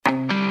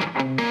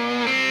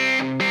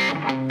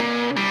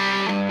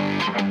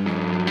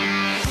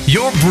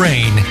Your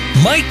brain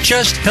might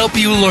just help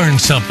you learn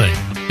something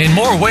in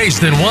more ways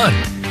than one.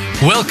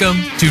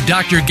 Welcome to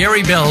Dr.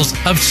 Gary Bell's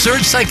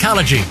Absurd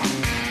Psychology.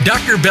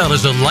 Dr. Bell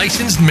is a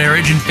licensed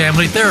marriage and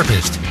family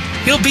therapist.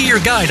 He'll be your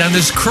guide on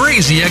this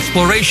crazy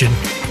exploration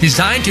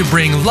designed to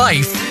bring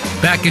life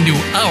back into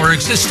our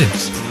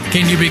existence.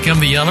 Can you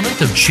become the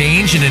element of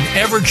change in an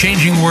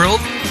ever-changing world?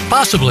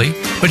 Possibly,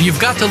 but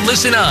you've got to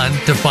listen on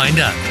to find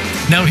out.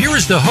 Now here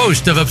is the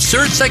host of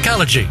Absurd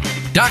Psychology,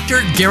 Dr.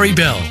 Gary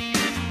Bell.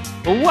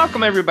 Well,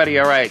 welcome everybody.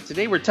 All right,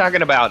 today we're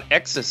talking about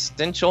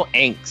existential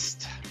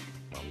angst.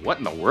 Well, what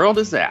in the world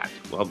is that?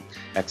 Well,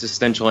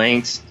 existential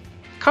angst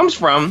comes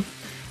from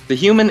the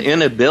human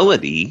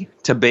inability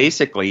to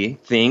basically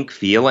think,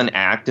 feel, and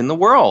act in the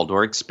world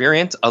or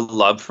experience a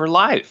love for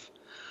life,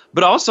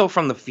 but also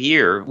from the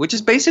fear, which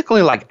is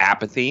basically like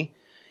apathy,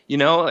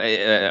 from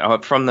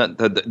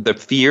the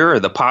fear or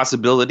the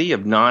possibility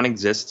of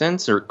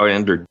non-existence or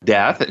under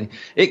death.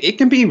 It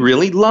can be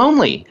really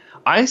lonely,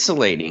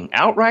 isolating,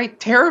 outright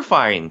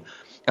terrifying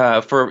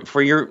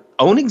for your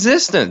own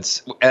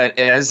existence,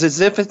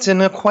 as if it's in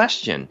a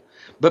question.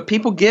 But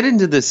people get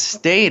into this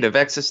state of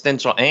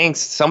existential angst.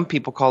 Some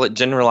people call it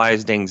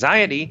generalized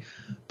anxiety.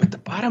 But the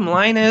bottom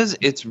line is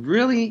it's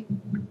really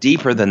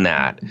deeper than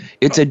that.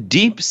 It's a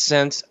deep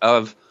sense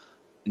of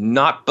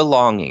not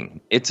belonging.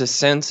 It's a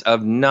sense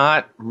of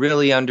not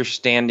really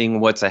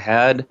understanding what's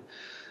ahead,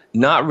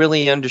 not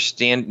really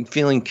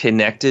feeling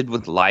connected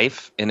with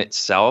life in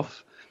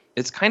itself.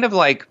 It's kind of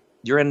like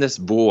you're in this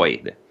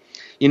void.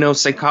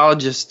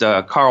 Psychologist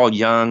Carl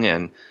Jung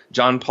and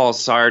Jean-Paul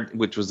Sartre,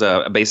 which was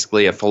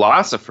basically a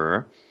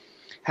philosopher,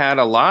 had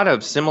a lot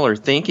of similar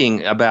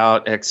thinking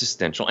about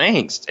existential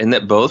angst, and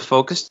that both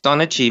focused on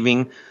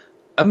achieving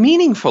a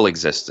meaningful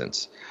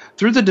existence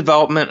through the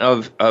development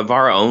of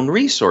our own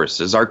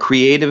resources, our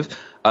creative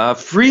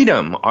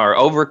freedom, our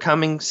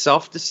overcoming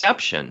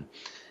self-deception.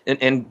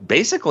 And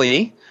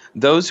basically,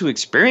 those who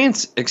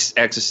experience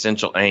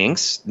existential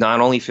angst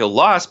not only feel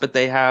lost, but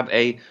they have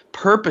a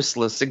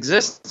purposeless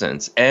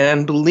existence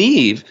and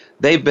believe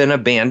they've been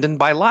abandoned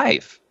by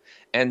life.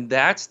 And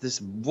that's this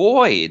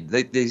void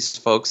that these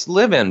folks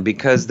live in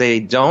because they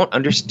don't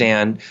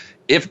understand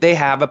if they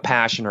have a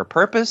passion or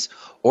purpose,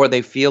 or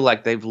they feel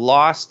like they've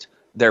lost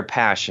their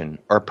passion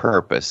or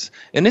purpose.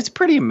 And it's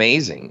pretty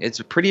amazing. It's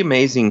pretty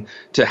amazing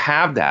to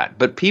have that.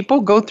 But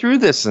people go through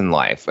this in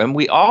life, and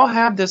we all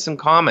have this in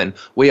common.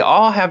 We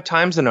all have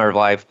times in our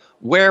life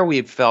where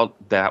we've felt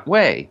that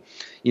way.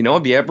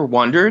 Have you ever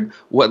wondered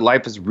what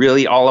life is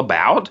really all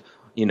about?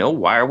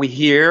 Why are we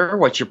here?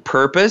 What's your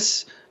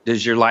purpose?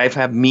 Does your life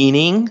have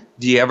meaning?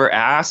 Do you ever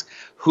ask,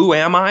 who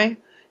am I?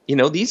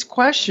 These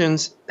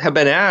questions have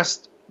been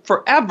asked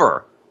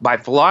forever by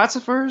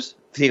philosophers,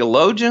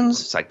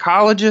 theologians,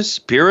 psychologists,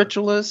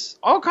 spiritualists,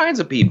 all kinds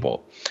of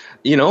people.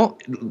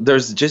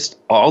 There's just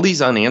all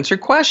these unanswered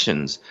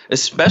questions,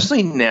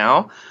 especially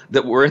now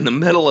that we're in the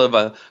middle of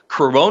a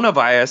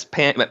coronavirus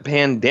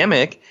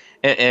pandemic.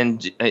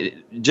 And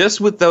just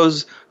with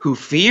those who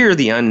fear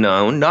the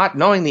unknown, not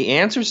knowing the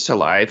answers to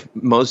life,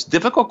 most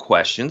difficult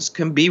questions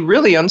can be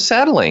really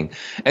unsettling.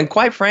 And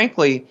quite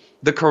frankly,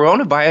 the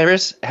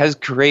coronavirus has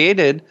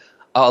created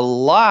a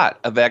lot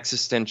of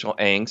existential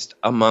angst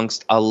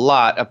amongst a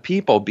lot of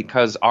people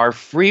because our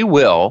free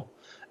will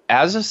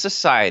as a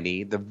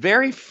society, the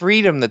very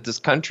freedom that this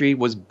country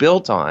was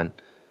built on,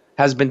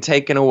 has been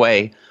taken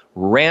away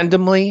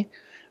randomly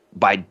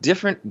by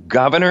different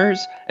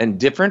governors and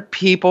different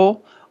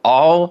people,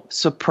 all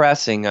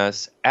suppressing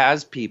us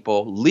as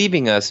people,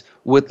 leaving us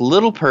with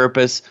little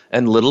purpose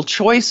and little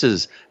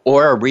choices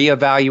or a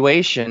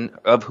reevaluation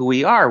of who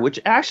we are, which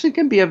actually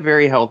can be a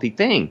very healthy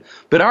thing.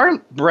 But our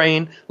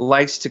brain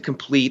likes to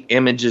complete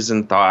images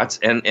and thoughts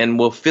and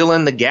will fill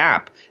in the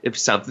gap if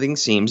something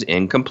seems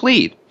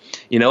incomplete.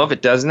 If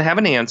it doesn't have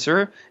an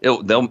answer,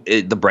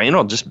 the brain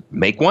will just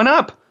make one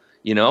up.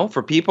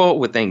 For people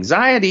with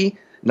anxiety,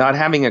 not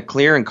having a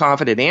clear and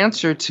confident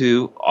answer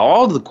to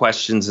all the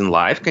questions in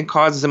life can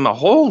cause them a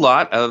whole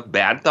lot of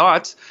bad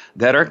thoughts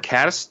that are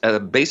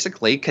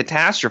basically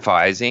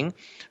catastrophizing,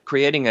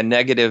 creating a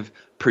negative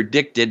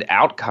predicted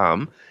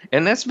outcome.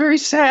 And that's very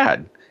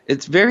sad.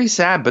 It's very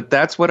sad, but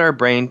that's what our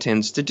brain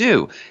tends to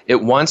do.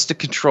 It wants to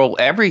control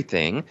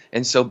everything.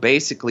 And so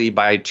basically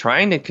by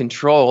trying to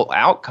control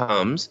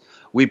outcomes,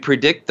 we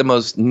predict the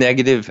most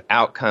negative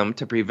outcome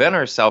to prevent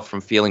ourselves from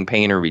feeling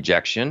pain or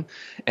rejection.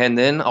 And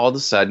then all of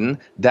a sudden,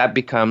 that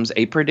becomes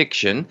a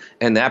prediction.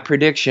 And that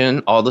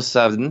prediction all of a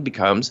sudden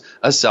becomes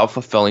a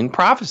self-fulfilling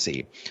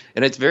prophecy.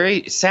 And it's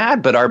very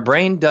sad, but our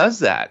brain does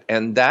that.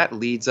 And that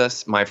leads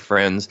us, my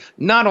friends,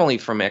 not only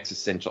from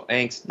existential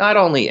angst, not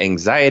only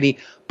anxiety,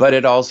 but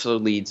it also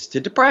leads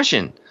to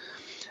depression.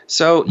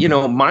 So,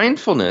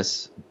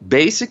 mindfulness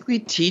basically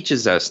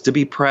teaches us to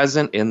be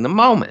present in the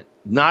moment,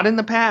 not in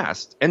the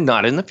past and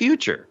not in the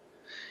future.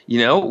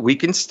 We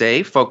can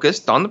stay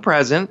focused on the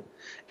present,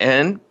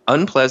 and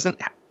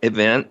unpleasant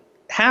event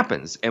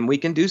happens and we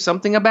can do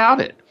something about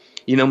it.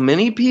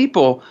 Many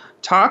people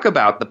talk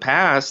about the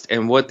past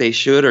and what they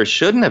should or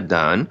shouldn't have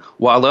done,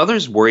 while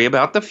others worry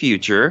about the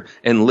future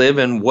and live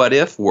in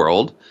what-if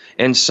world.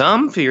 And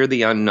some fear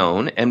the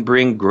unknown and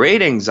bring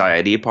great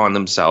anxiety upon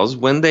themselves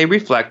when they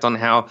reflect on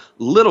how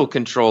little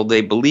control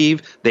they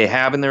believe they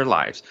have in their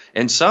lives.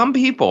 And some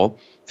people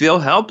feel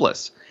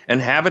helpless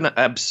and have an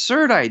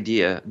absurd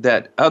idea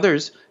that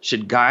others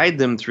should guide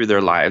them through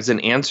their lives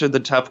and answer the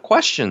tough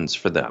questions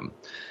for them.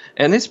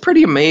 And it's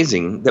pretty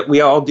amazing that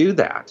we all do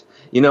that.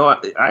 You know,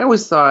 I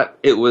always thought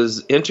it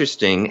was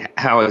interesting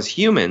how as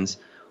humans,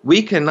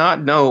 we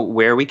cannot know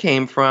where we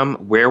came from,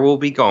 where we'll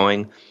be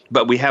going,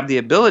 but we have the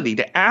ability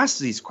to ask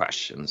these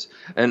questions.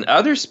 And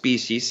other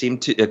species seem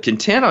to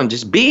content on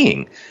just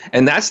being.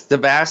 And that's the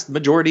vast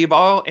majority of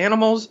all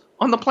animals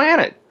on the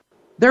planet.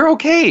 They're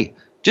okay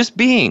just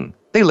being.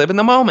 They live in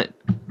the moment.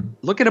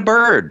 Look at a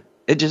bird.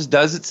 It just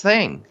does its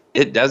thing.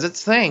 It does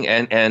its thing.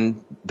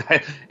 And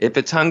if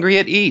it's hungry,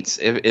 it eats.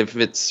 If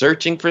it's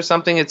searching for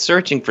something, it's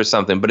searching for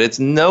something. But it's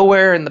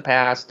nowhere in the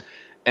past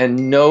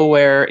and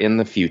nowhere in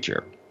the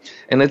future.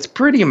 And it's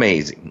pretty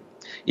amazing.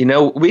 You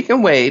know, we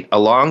can wait a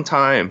long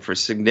time for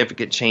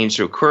significant change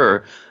to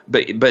occur,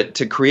 but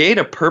to create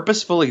a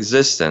purposeful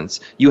existence,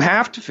 you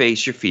have to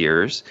face your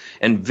fears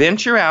and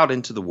venture out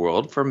into the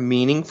world for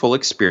meaningful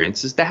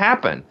experiences to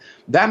happen.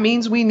 That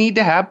means we need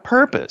to have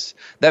purpose.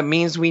 That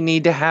means we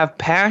need to have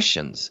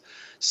passions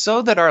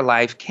so that our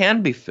life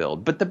can be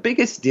filled. But the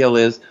biggest deal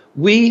is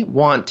we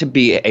want to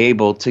be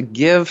able to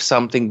give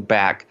something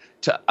back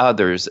to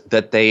others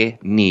that they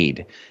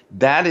need.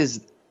 That is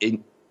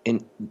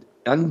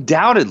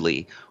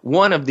undoubtedly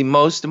one of the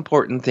most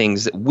important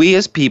things that we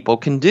as people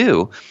can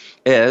do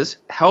is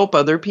help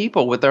other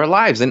people with our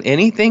lives. And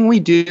anything we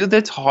do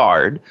that's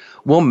hard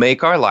will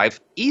make our life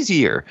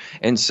easier.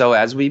 And so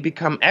as we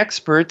become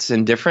experts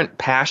in different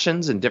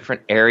passions and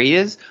different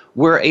areas,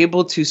 we're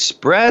able to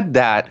spread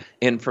that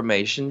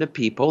information to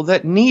people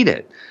that need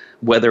it,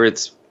 whether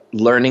it's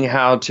learning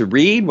how to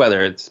read,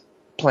 whether it's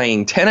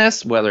playing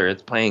tennis, whether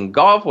it's playing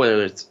golf,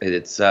 whether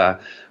it's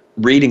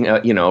reading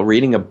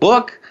a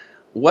book.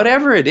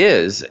 Whatever it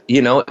is,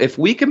 if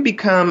we can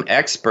become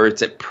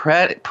experts at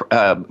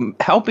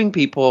helping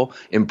people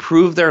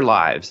improve their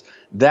lives,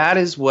 that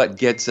is what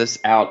gets us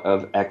out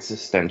of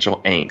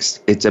existential angst.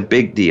 It's a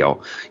big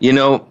deal.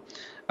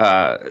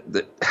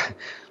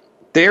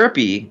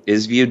 Therapy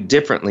is viewed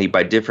differently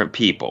by different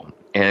people.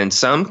 And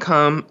some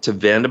come to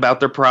vent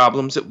about their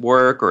problems at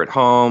work or at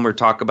home or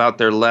talk about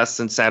their less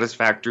than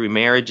satisfactory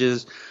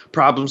marriages,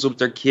 problems with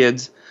their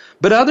kids.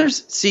 But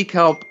others seek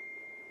help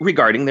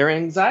regarding their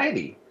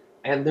anxiety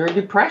and their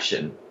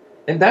depression.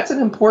 And that's an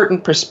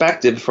important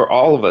perspective for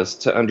all of us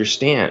to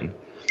understand.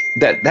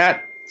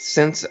 That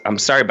sense, I'm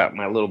sorry about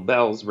my little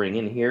bells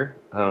ringing here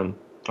on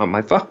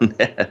my phone.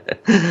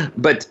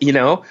 But,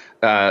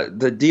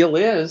 the deal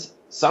is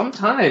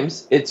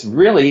sometimes it's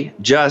really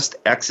just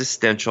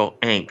existential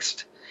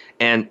angst.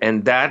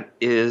 And that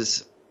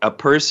is a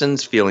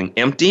person's feeling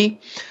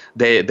empty.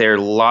 They're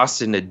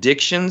lost in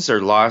addictions, they're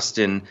lost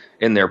in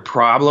their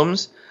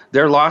problems,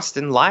 they're lost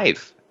in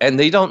life. And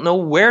they don't know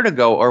where to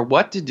go or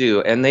what to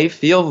do. And they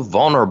feel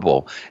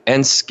vulnerable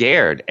and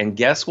scared. And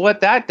guess what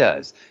that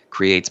does?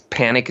 Creates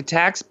panic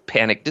attacks,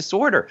 panic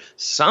disorder.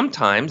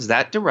 Sometimes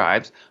that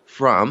derives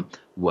from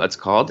what's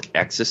called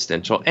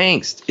existential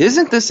angst.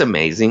 Isn't this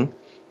amazing?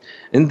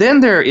 And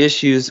then there are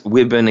issues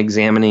we've been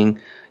examining,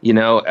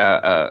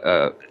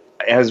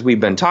 as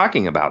we've been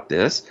talking about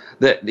this,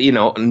 that,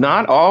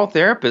 not all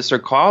therapists are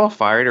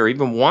qualified or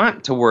even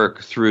want to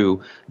work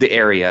through the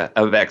area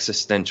of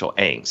existential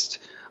angst.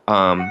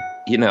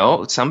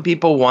 Some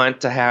people want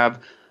to have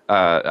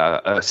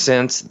a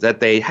sense that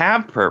they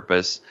have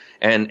purpose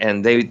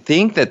and they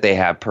think that they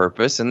have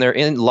purpose and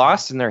they're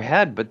lost in their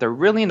head, but they're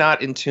really not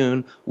in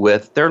tune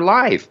with their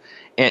life.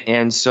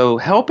 And so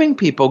helping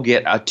people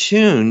get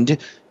attuned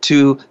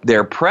to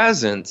their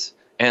presence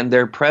and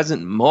their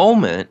present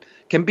moment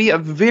can be a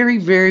very,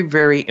 very,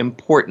 very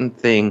important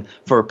thing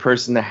for a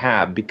person to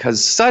have,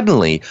 because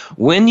suddenly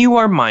when you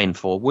are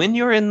mindful, when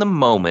you're in the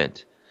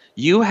moment,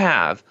 you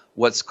have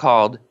what's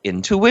called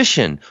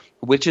intuition,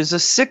 which is a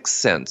sixth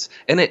sense,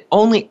 and it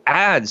only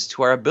adds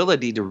to our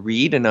ability to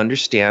read and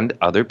understand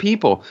other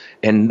people.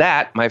 And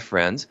that, my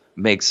friends,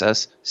 makes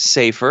us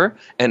safer,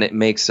 and it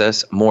makes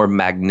us more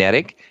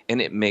magnetic,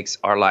 and it makes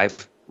our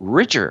life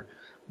richer.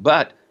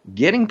 But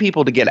getting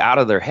people to get out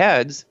of their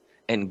heads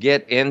and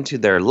get into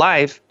their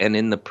life and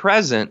in the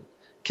present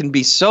can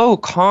be so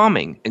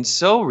calming and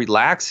so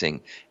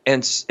relaxing.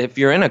 And if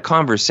you're in a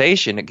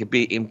conversation, it could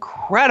be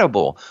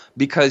incredible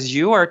because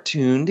you are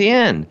tuned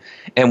in.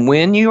 And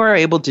when you are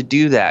able to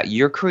do that,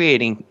 you're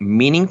creating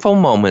meaningful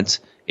moments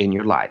in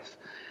your life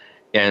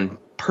and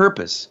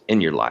purpose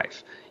in your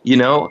life.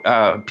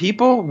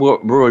 People will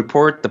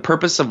report the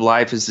purpose of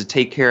life is to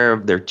take care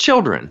of their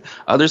children.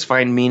 Others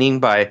find meaning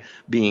by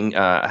being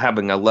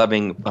having a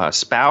loving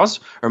spouse,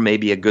 or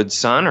maybe a good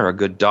son or a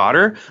good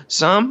daughter.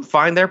 Some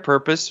find their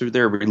purpose through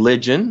their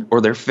religion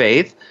or their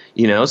faith.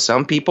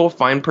 Some people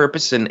find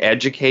purpose in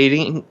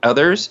educating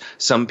others.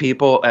 Some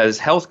people as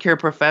healthcare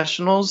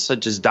professionals,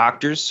 such as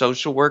doctors,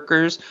 social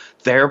workers,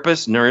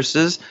 therapists,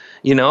 nurses.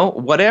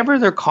 Whatever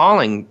they're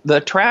calling,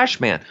 the trash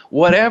man,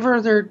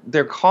 whatever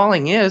their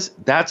calling is,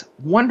 that's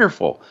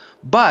wonderful.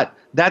 But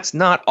that's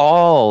not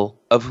all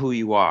of who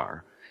you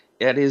are.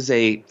 It is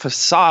a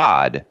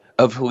facade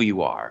of who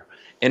you are.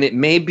 And it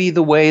may be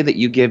the way that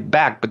you give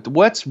back. But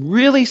what's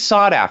really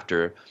sought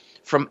after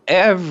from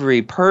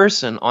every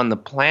person on the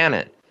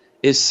planet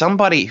is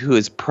somebody who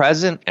is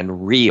present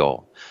and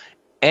real.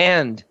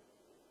 And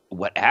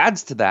what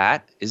adds to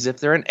that is if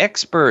they're an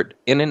expert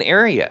in an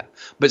area.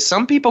 But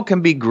some people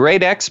can be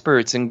great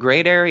experts in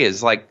great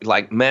areas like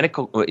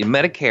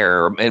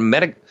Medicare and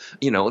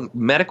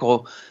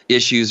medical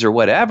issues or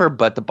whatever.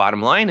 But the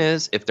bottom line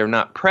is, if they're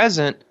not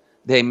present,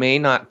 they may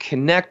not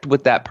connect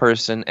with that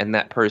person, and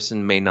that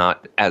person may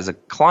not, as a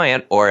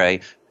client or a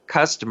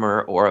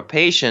customer or a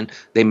patient,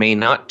 they may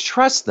not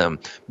trust them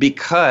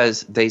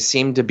because they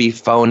seem to be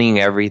phoning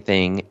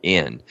everything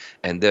in.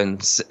 And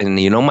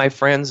my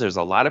friends, there's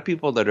a lot of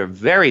people that are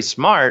very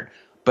smart,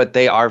 but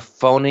they are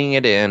phoning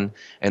it in,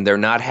 and they're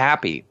not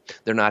happy.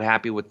 They're not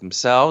happy with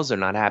themselves. They're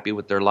not happy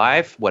with their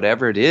life,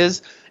 whatever it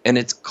is, and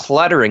it's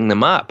cluttering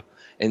them up.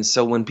 And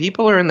so when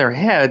people are in their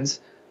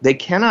heads, they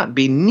cannot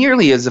be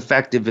nearly as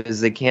effective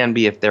as they can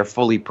be if they're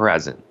fully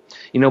present.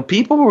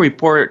 People will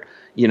report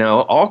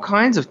all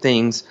kinds of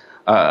things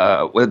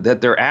that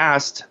they're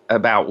asked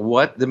about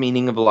what the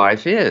meaning of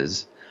life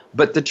is.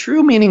 But the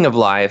true meaning of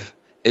life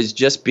is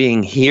just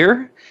being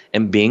here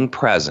and being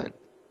present.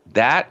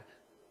 That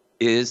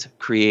is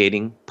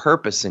creating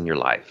purpose in your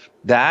life.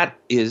 That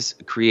is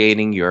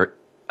creating your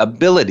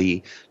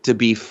ability to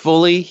be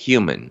fully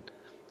human.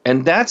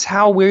 And that's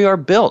how we are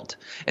built.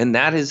 And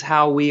that is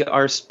how we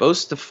are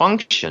supposed to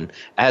function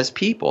as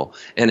people.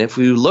 And if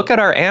we look at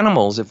our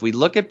animals, if we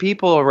look at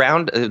people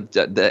around,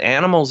 the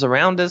animals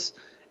around us,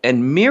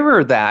 and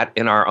mirror that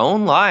in our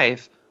own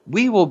life,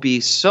 we will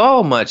be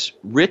so much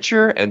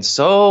richer and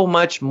so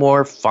much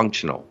more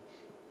functional.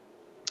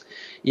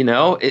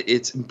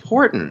 It's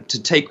important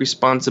to take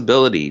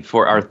responsibility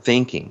for our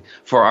thinking,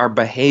 for our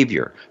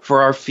behavior,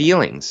 for our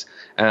feelings.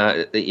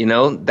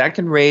 That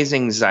can raise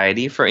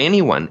anxiety for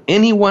anyone.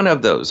 Any one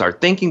of those, our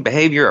thinking,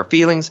 behavior, our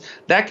feelings,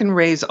 that can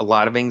raise a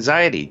lot of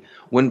anxiety.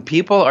 When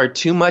people are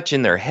too much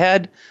in their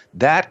head,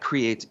 that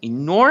creates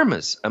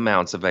enormous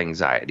amounts of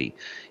anxiety.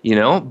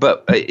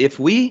 But if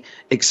we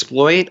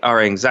exploit our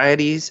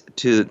anxieties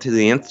to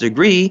the nth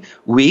degree,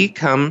 we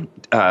come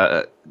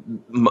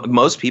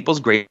most people's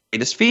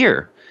greatest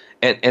fear.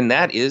 And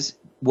that is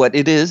what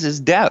it is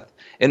death.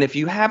 And if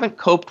you haven't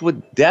coped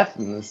with death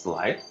in this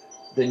life,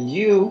 then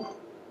you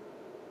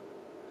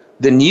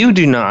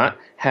do not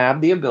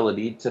have the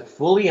ability to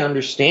fully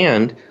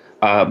understand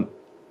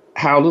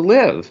how to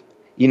live.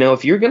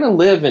 If you're going to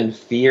live in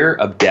fear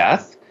of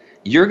death,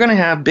 you're going to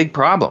have big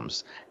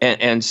problems.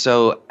 And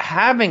so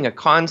having a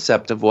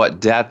concept of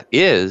what death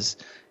is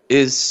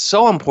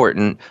so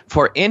important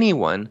for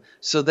anyone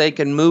so they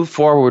can move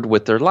forward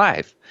with their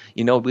life.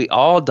 We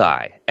all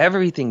die.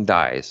 Everything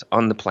dies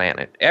on the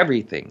planet.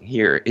 Everything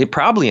here,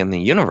 probably in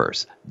the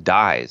universe,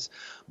 dies.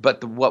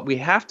 But what we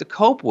have to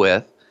cope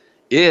with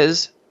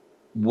is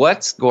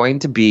what's going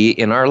to be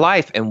in our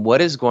life and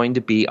what is going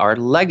to be our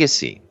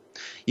legacy.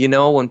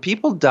 When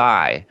people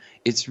die,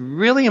 it's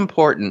really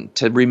important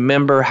to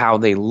remember how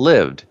they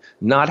lived,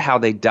 not how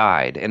they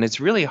died. And it's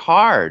really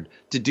hard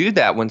to do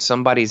that when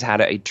somebody's had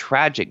a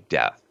tragic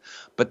death.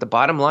 But the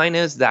bottom line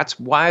is that's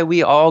why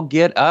we all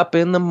get up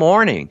in the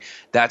morning.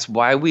 That's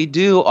why we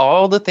do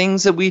all the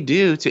things that we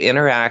do to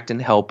interact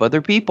and help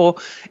other people,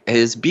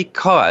 is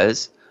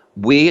because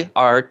we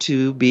are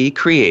to be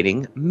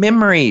creating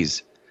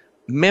memories.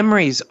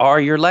 Memories are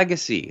your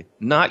legacy,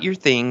 not your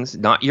things,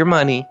 not your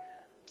money,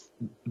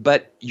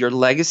 but your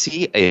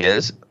legacy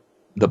is,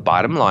 the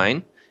bottom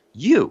line,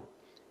 you.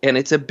 And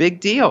it's a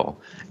big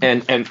deal.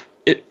 And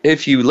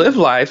if you live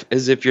life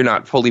as if you're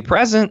not fully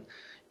present,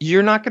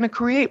 you're not going to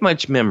create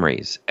much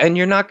memories, and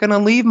you're not going to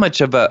leave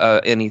much of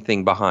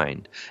anything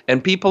behind.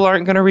 And people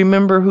aren't going to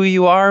remember who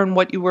you are and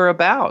what you were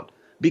about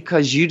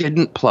because you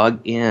didn't plug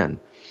in.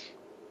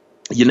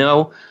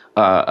 The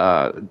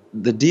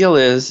deal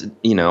is,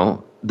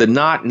 the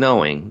not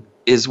knowing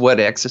is what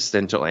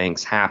existential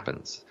angst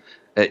happens.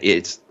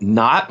 It's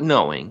not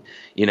knowing,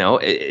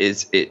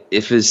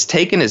 if it's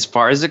taken as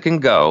far as it can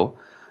go,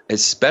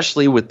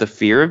 especially with the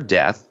fear of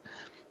death,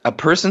 a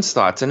person's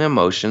thoughts and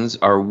emotions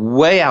are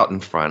way out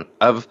in front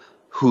of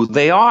who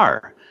they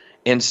are.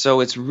 And so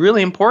it's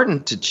really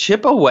important to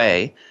chip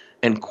away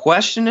and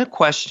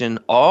question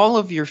all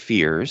of your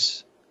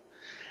fears,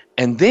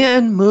 and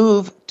then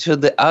move to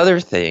the other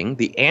thing.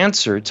 The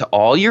answer to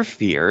all your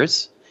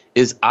fears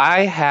is,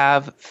 I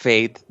have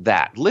faith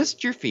that.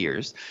 List your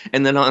fears,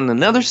 and then on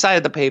another side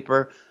of the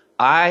paper,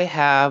 I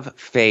have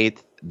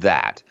faith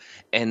that.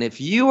 And if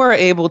you are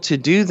able to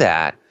do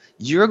that,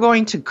 you're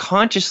going to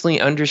consciously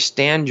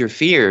understand your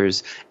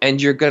fears,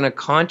 and you're going to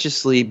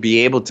consciously be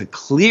able to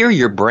clear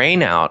your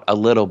brain out a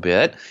little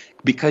bit,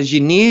 because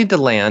you need to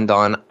land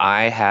on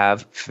I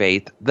have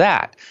faith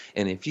that.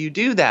 And if you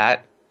do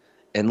that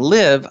and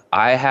live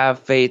I have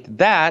faith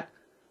that,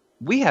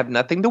 we have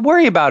nothing to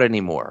worry about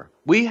anymore.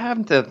 We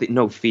have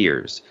no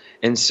fears.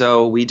 And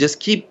so we just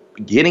keep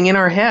getting in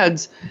our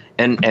heads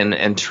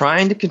and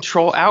trying to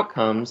control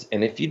outcomes.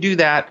 And if you do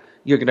that,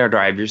 you're going to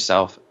drive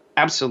yourself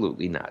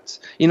absolutely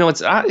nuts.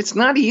 It's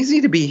not easy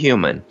to be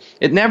human.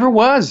 It never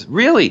was,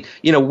 really.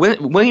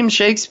 William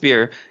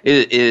Shakespeare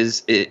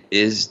is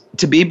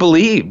to be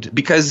believed,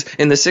 because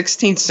in the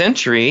 16th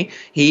century,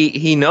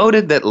 he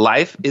noted that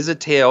life is a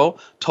tale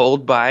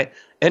told by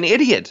an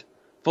idiot,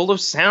 full of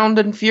sound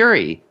and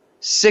fury,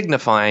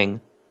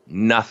 signifying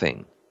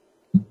nothing.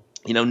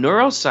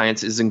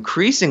 Neuroscience is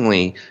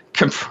increasingly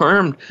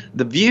confirmed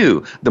the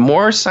view. The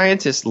more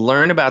scientists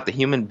learn about the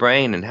human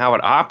brain and how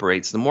it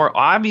operates, the more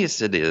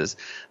obvious it is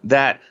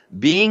that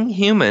being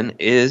human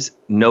is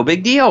no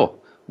big deal.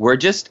 We're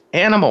just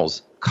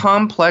animals,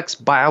 complex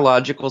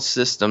biological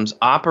systems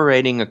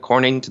operating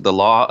according to the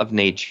law of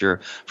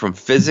nature, from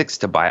physics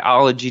to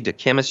biology to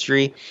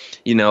chemistry.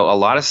 A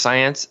lot of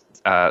science,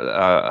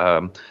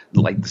 like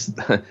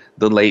the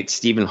late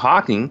Stephen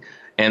Hawking,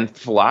 and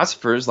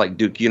philosophers like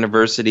Duke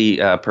University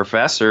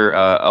professor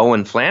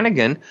Owen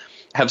Flanagan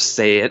have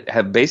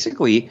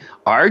basically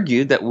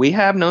argued that we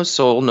have no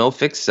soul, no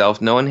fixed self,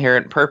 no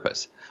inherent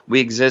purpose. We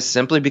exist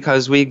simply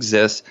because we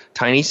exist,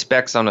 tiny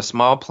specks on a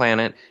small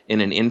planet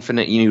in an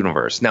infinite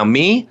universe. Now,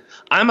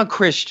 I'm a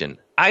Christian.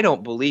 I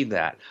don't believe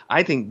that.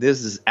 I think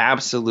this is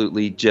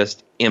absolutely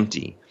just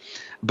empty.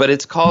 But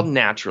it's called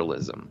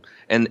naturalism.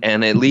 And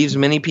it leaves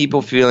many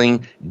people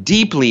feeling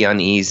deeply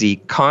uneasy,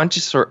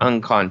 conscious or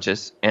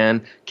unconscious,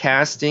 and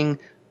casting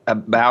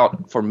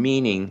about for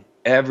meaning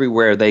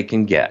everywhere they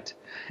can get.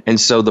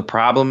 And so the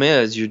problem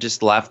is you're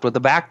just left with a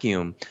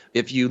vacuum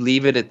if you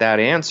leave it at that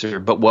answer.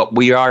 But what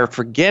we are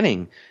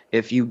forgetting,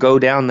 if you go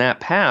down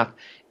that path,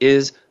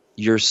 is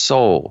your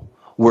soul.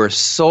 We're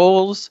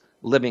souls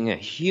living a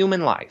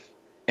human life.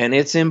 And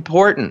it's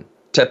important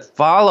to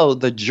follow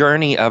the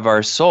journey of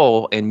our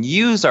soul and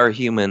use our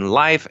human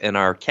life and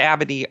our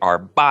cavity, our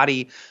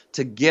body,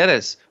 to get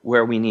us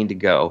where we need to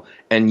go,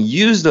 and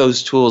use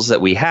those tools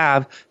that we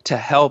have to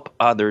help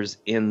others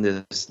in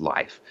this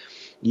life.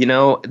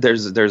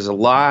 There's a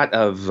lot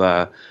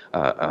of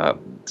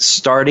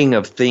starting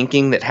of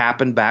thinking that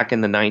happened back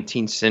in the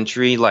 19th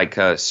century, like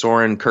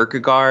Soren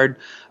Kierkegaard,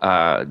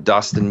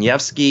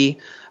 Dostoevsky,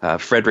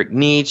 Friedrich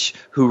Nietzsche,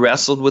 who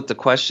wrestled with the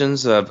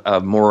questions of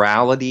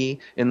morality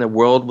in the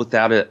world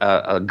without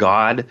a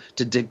God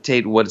to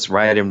dictate what's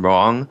right and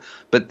wrong.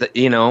 But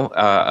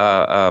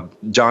Jean-Paul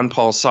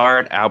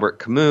Sartre, Albert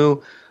Camus,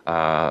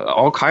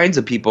 all kinds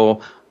of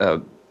people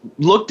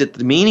looked at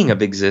the meaning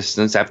of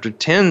existence after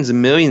tens of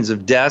millions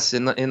of deaths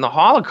in the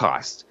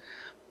Holocaust.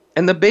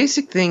 And the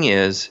basic thing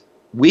is,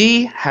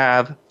 we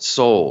have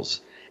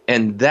souls,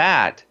 and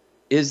that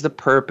is the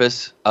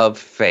purpose of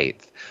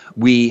faith.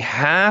 We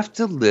have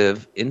to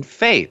live in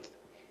faith.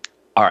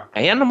 Our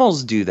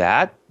animals do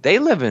that. They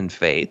live in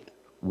faith.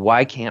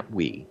 Why can't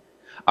we?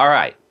 All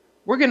right,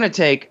 we're going to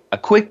take a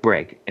quick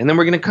break, and then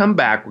we're going to come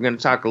back. We're going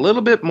to talk a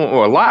little bit more,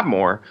 or a lot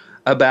more,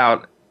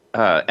 about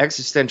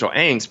existential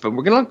angst, but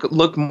we're going to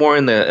look more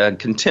in the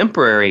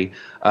contemporary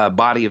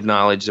body of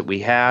knowledge that we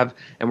have,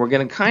 and we're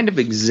going to kind of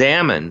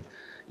examine,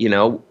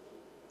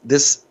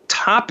 this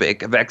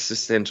topic of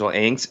existential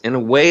angst in a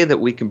way that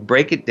we can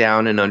break it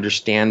down and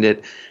understand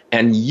it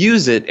and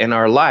use it in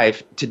our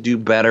life to do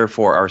better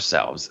for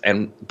ourselves.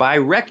 And by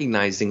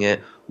recognizing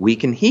it, we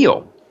can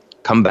heal.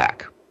 Come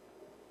back.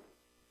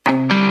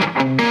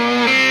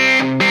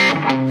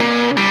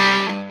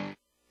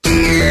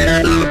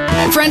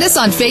 Friend us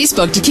on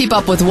Facebook to keep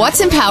up with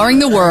what's empowering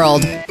the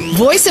world.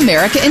 Voice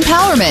America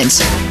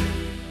Empowerment.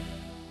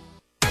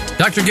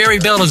 Dr. Gary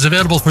Bell is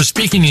available for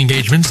speaking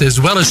engagements as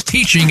well as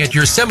teaching at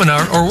your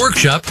seminar or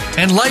workshop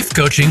and life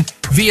coaching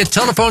via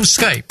telephone,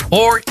 Skype,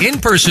 or in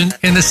person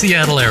in the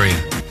Seattle area.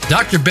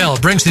 Dr. Bell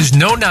brings his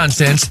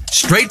no-nonsense,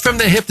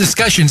 straight-from-the-hip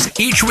discussions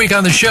each week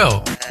on the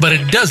show, but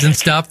it doesn't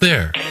stop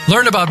there.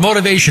 Learn about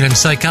motivation and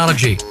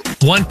psychology,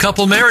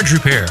 one-couple marriage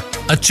repair,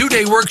 a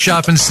 2-day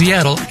workshop in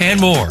Seattle,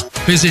 and more.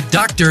 Visit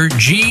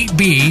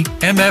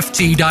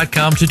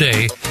drgbmft.com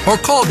today or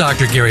call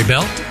Dr. Gary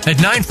Bell at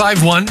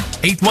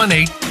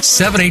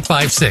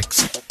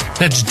 951-818-7856.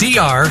 That's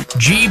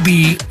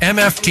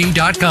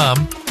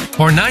drgbmft.com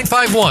or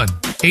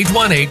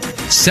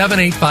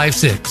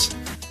 951-818-7856.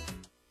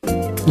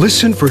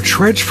 Listen for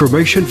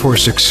Transformation for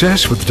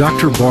Success with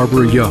Dr.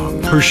 Barbara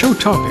Jung. Her show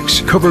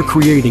topics cover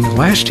creating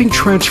lasting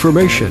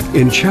transformation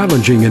in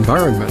challenging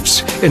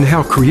environments and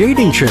how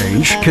creating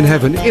change can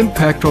have an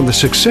impact on the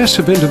success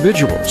of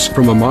individuals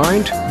from a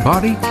mind,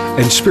 body,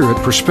 and spirit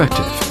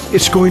perspective.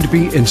 It's going to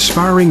be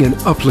inspiring and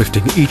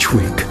uplifting each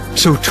week.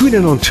 So tune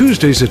in on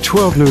Tuesdays at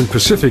 12 noon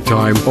Pacific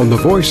Time on the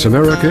Voice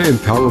America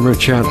Empowerment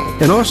Channel,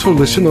 and also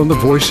listen on the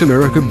Voice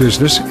America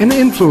Business and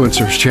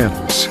Influencers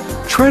channels.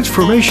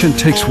 Transformation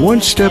takes one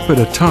step at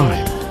a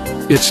time.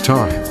 It's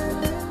time.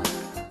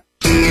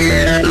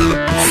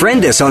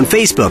 Friend us on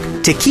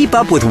Facebook to keep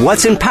up with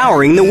what's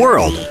empowering the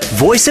world.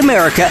 Voice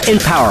America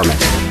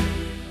Empowerment.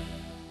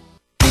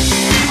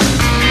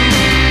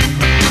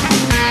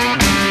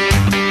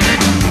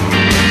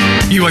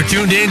 You are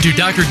tuned in to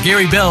Dr.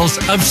 Gary Bell's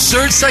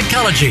Absurd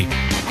Psychology.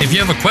 If you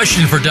have a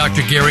question for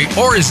Dr. Gary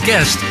or his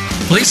guest,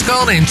 please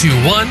call in to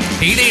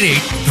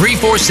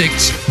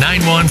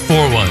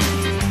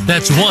 1-888-346-9141.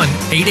 That's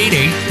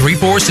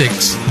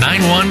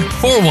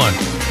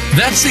 1-888-346-9141.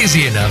 That's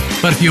easy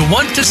enough, but if you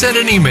want to send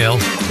an email,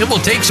 it will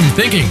take some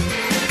thinking.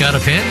 Got a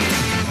pen?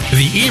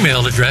 The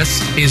email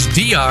address is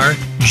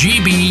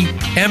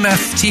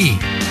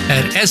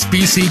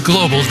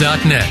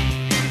drgbmft@sbcglobal.net.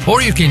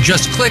 Or you can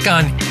just click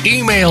on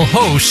Email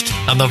Host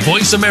on the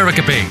Voice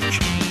America page.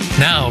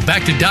 Now,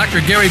 back to Dr.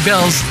 Gary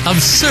Bell's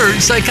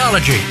Absurd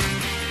Psychology.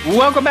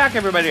 Welcome back,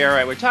 everybody. All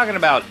right, we're talking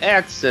about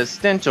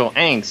existential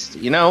angst.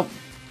 You know,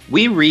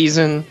 we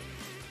reason,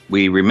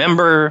 we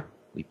remember,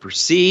 we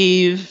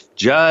perceive,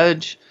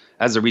 judge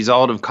as a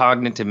result of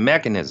cognitive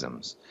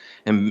mechanisms.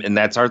 And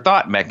that's our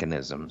thought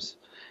mechanisms.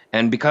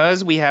 And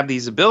because we have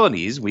these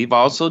abilities, we've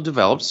also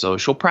developed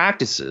social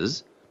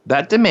practices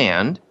that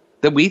demand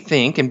that we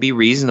think and be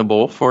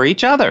reasonable for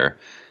each other.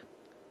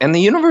 And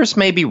the universe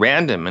may be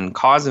random, and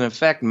cause and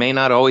effect may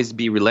not always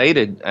be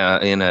related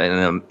in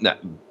a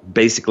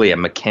basically a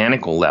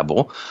mechanical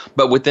level.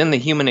 But within the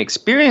human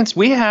experience,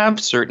 we have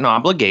certain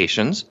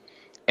obligations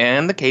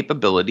and the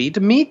capability to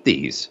meet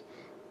these.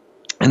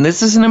 And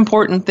this is an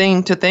important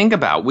thing to think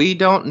about. We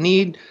don't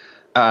need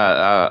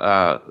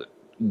God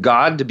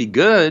to be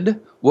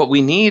good. What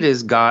we need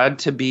is God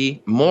to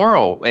be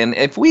moral. And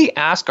if we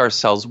ask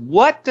ourselves,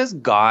 what does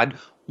God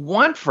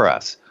want for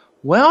us?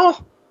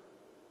 Well,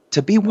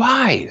 to be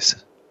wise.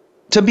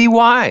 To be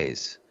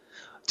wise.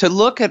 To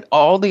look at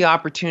all the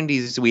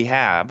opportunities we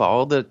have,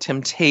 all the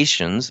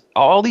temptations,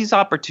 all these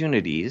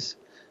opportunities,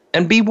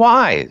 and be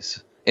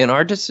wise in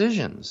our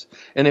decisions.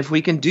 And if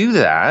we can do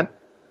that,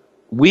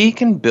 we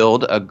can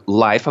build a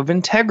life of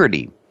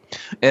integrity.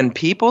 And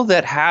people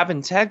that have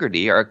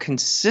integrity are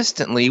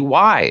consistently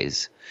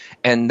wise.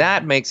 And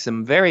that makes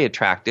them very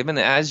attractive. And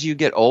as you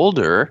get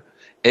older,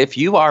 if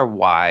you are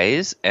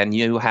wise and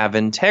you have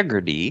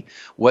integrity,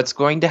 what's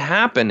going to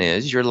happen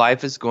is your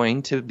life is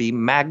going to be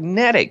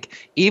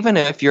magnetic, even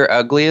if you're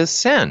ugly as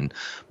sin,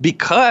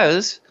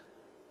 because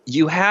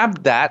you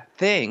have that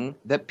thing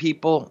that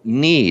people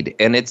need.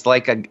 And it's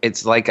like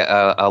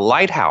a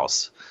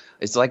lighthouse.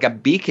 It's like a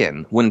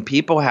beacon when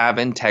people have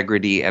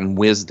integrity and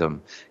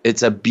wisdom.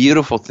 It's a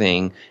beautiful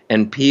thing,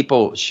 and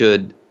people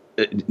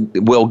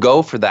will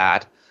go for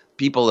that.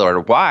 People that are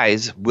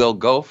wise will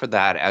go for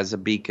that as a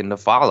beacon to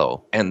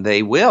follow, and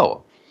they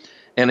will.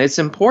 And it's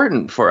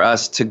important for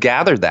us to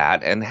gather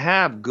that and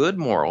have good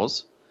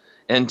morals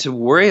and to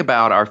worry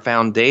about our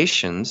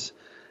foundations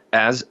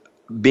as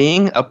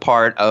being a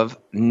part of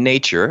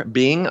nature,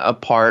 being a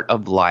part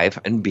of life,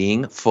 and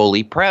being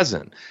fully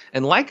present.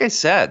 And like I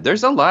said,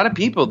 there's a lot of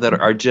people that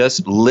are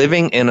just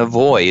living in a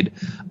void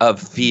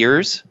of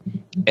fears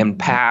and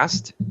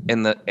past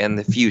and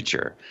the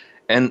future.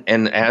 And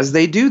as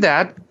they do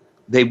that,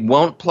 they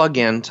won't plug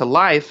into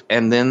life,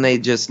 and then they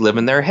just live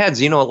in their heads.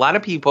 You know, a lot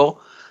of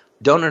people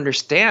don't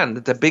understand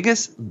that the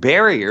biggest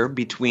barrier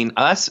between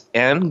us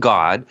and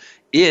God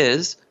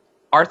is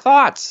our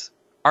thoughts.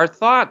 Our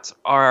thoughts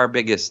are our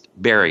biggest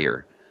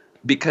barrier,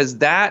 because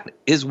that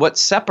is what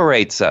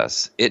separates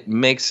us. It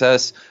makes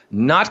us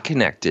not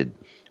connected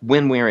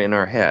when we're in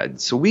our head.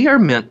 So we are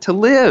meant to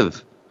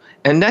live.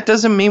 And that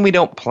doesn't mean we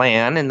don't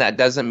plan, and that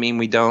doesn't mean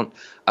we don't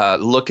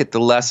look at the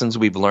lessons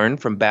we've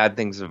learned from bad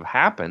things that have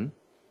happened.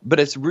 But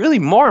it's really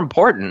more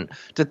important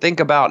to think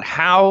about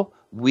how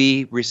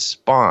we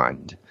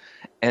respond.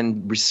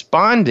 And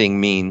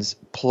responding means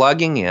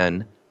plugging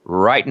in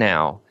right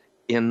now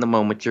in the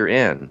moment you're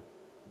in.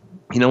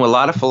 You know, a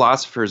lot of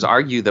philosophers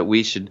argue that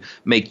we should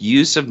make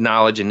use of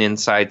knowledge and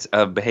insights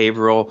of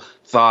behavioral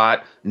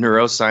thought,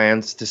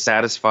 neuroscience to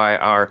satisfy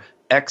our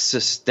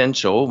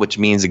existential, which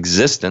means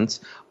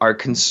existence, our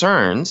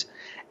concerns,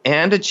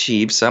 and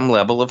achieve some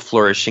level of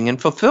flourishing and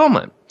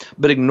fulfillment.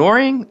 But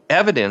ignoring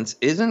evidence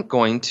isn't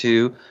going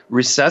to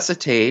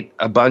resuscitate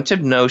a bunch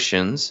of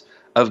notions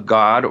of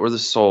God or the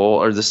soul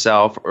or the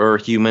self or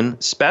human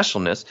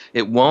specialness.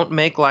 It won't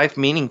make life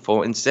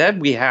meaningful.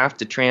 Instead, we have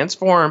to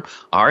transform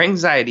our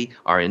anxiety,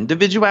 our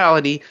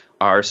individuality,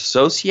 our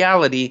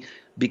sociality,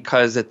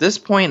 because at this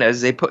point, as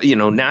they put,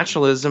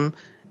 naturalism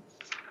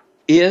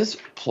is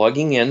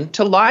plugging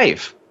into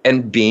life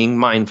and being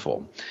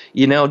mindful.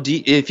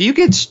 If you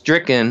get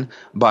stricken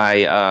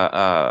by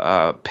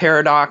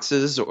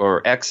paradoxes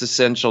or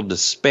existential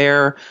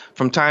despair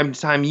from time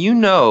to time,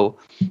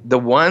 the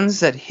ones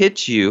that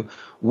hit you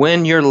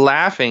when you're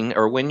laughing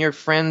or when your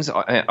friends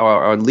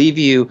or leave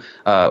you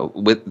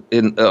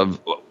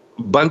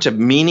bunch of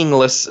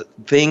meaningless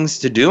things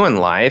to do in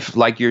life,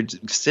 like you're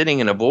sitting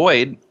in a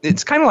void.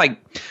 It's kind of like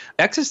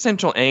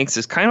existential angst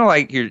is kind of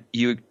like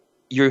you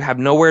have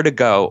nowhere to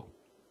go.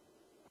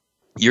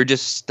 You're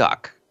just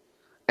stuck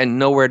and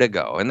nowhere to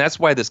go. And that's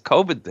why this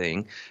COVID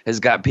thing has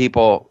got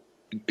people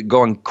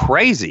going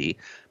crazy,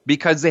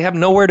 because they have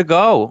nowhere to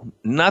go,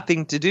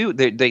 nothing to do.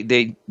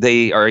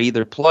 They are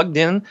either plugged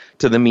in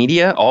to the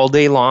media all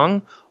day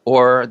long,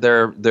 or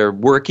they're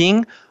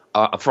working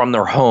from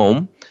their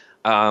home.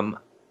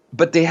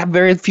 But they have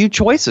very few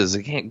choices.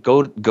 They can't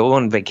go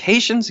on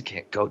vacations. They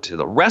can't go to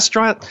the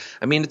restaurant.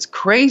 I mean, it's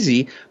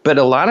crazy. But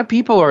a lot of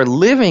people are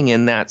living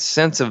in that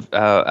sense of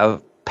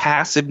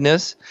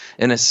passiveness,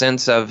 in a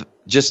sense of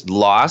just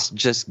lost,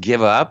 just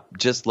give up,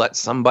 just let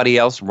somebody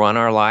else run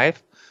our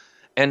life.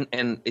 And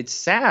it's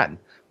sad.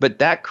 But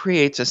that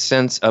creates a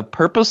sense of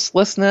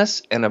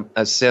purposelessness and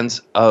a sense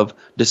of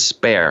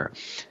despair.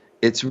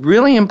 It's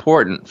really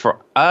important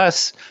for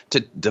us to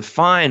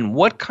define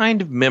what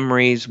kind of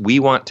memories we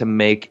want to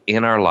make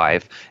in our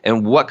life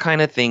and what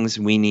kind of things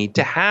we need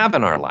to have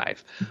in our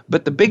life.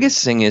 But the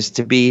biggest thing is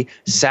to be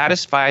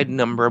satisfied,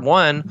 number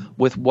one,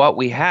 with what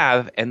we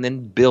have, and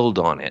then build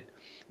on it.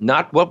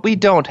 Not what we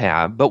don't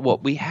have, but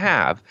what we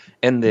have,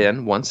 and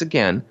then, once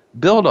again,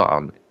 build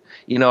on it.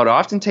 You know, it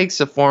often takes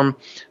the form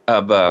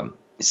of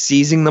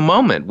seizing the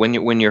moment.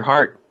 When your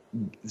heart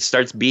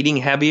starts beating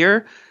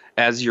heavier,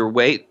 as your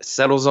weight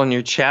settles on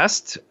your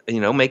chest, you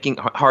know, making it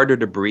harder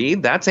to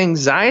breathe, that's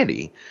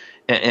anxiety.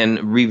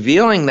 And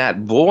revealing that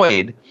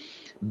void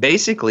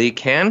basically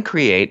can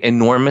create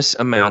enormous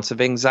amounts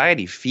of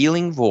anxiety.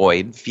 Feeling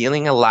void,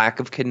 feeling a lack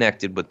of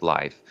connected with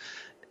life,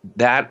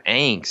 that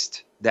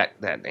angst, that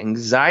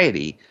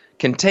anxiety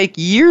can take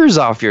years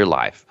off your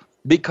life,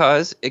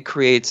 because it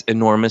creates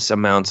enormous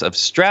amounts of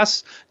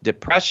stress,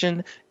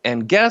 depression,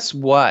 and guess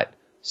what?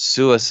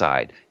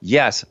 Suicide.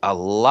 Yes, a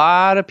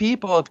lot of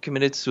people have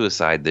committed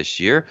suicide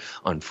this year.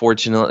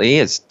 Unfortunately,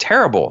 it's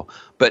terrible.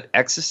 But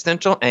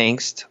existential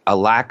angst, a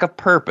lack of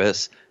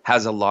purpose,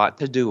 has a lot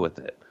to do with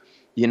it.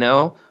 You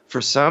know,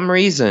 for some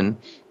reason,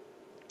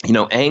 you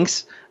know,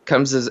 angst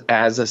comes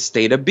as a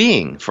state of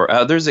being. For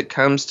others, it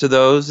comes to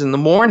those in the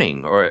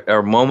morning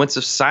or moments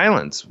of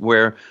silence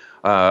where,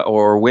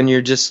 or when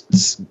you're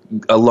just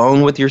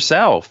alone with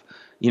yourself.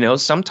 You know,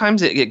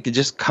 sometimes it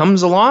just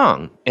comes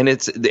along, and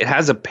it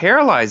has a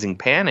paralyzing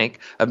panic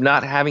of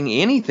not having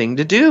anything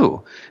to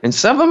do. And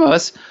some of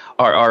us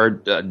are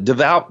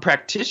devout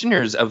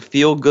practitioners of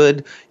feel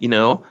good, you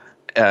know,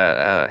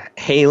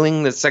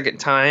 hailing the second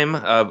time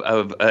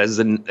as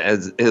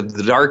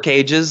the Dark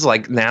Ages,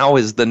 like now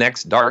is the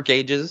next Dark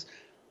Ages.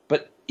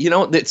 But you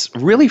know, it's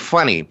really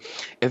funny.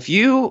 If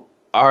you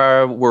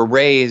were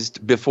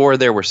raised before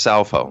there were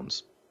cell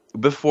phones,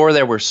 before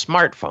there were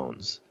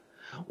smartphones,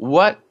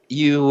 what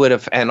you would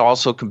have, and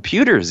also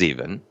computers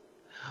even,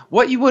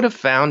 what you would have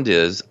found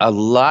is a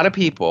lot of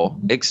people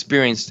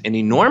experienced an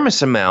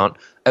enormous amount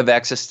of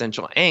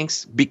existential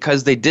angst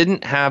because they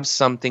didn't have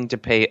something to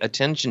pay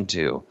attention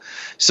to.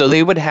 So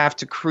they would have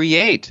to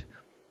create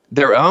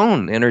their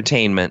own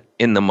entertainment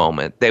in the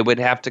moment. They would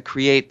have to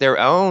create their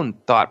own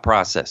thought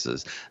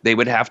processes. They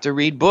would have to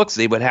read books.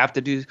 They would have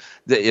to do,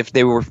 if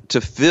they were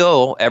to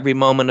fill every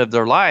moment of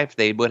their life,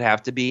 they would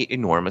have to be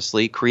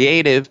enormously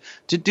creative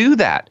to do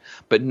that.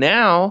 But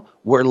now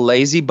we're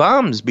lazy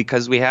bums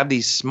because we have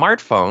these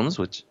smartphones,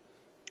 which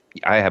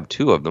I have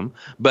two of them.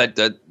 But,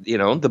 you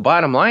know, the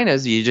bottom line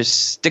is you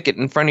just stick it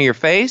in front of your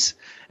face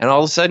and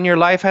all of a sudden your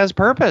life has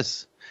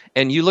purpose.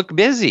 And you look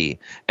busy,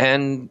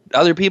 and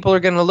other people are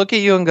going to look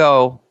at you and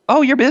go,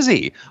 oh, you're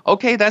busy.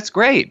 Okay, that's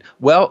great.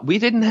 Well, we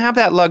didn't have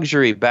that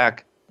luxury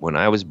back when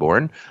I was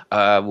born.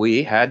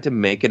 We had to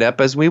make it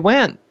up as we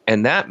went,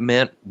 and that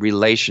meant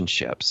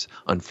relationships.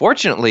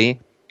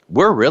 Unfortunately,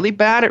 we're really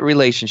bad at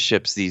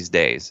relationships these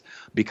days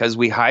because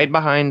we hide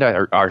behind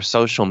our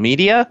social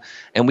media,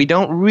 and we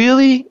don't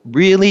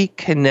really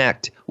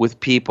connect with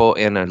people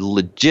in a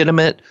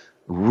legitimate,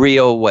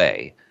 real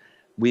way.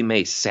 We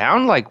may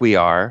sound like we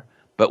are,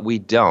 but we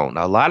don't.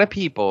 A lot of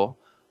people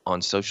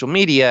on social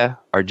media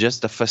are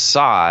just a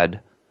facade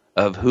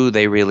of who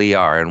they really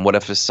are. And what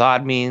a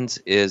facade means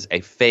is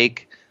a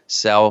fake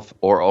self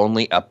or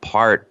only a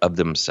part of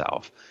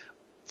themselves.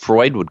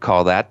 Freud would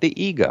call that the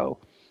ego.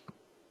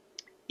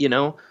 You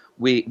know,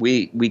 we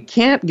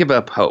can't give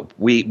up hope.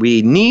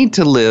 We need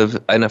to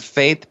live in a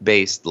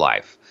faith-based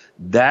life.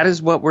 That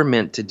is what we're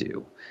meant to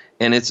do.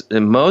 And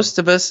most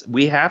of us,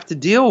 we have to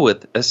deal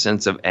with a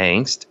sense of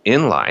angst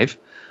in life.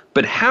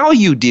 But how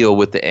you deal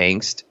with the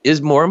angst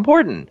is more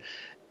important.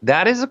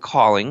 That is a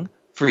calling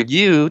for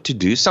you to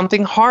do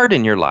something hard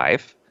in your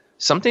life,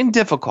 something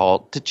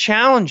difficult, to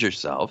challenge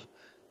yourself,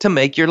 to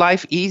make your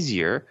life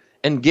easier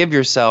and give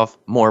yourself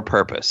more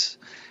purpose.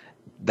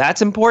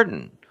 That's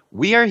important.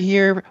 We are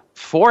here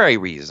for a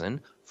reason,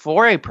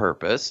 for a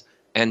purpose,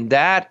 and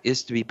that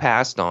is to be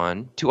passed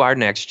on to our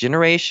next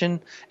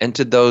generation and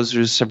to those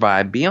who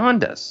survive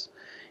beyond us.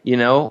 You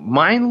know,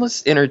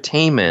 mindless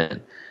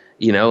entertainment,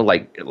 you know,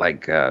 like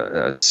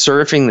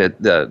surfing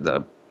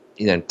the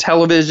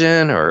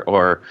television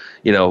or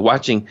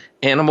watching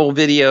animal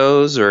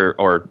videos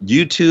or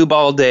YouTube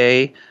all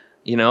day,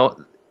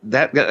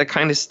 that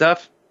kind of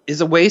stuff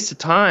is a waste of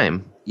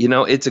time.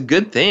 It's a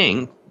good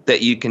thing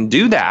that you can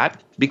do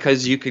that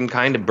because you can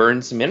kind of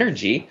burn some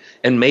energy,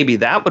 and maybe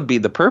that would be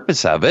the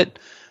purpose of it.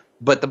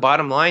 But the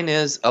bottom line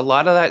is a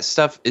lot of that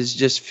stuff is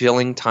just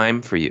filling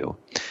time for you.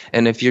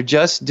 And if you're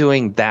just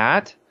doing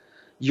that,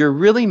 you're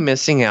really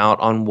missing out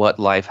on what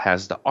life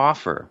has to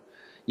offer.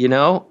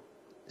 You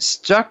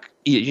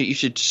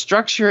should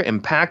structure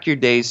and pack your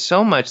days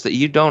so much that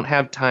you don't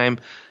have time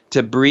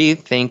to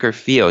breathe, think, or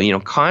feel.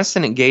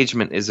 Constant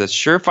engagement is a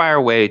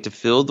surefire way to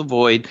fill the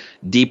void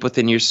deep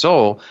within your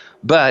soul,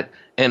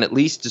 and at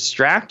least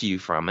distract you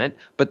from it.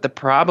 But the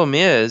problem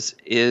is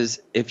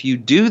if you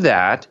do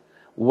that,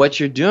 what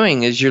you're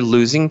doing is you're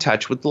losing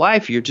touch with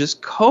life. You're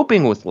just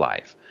coping with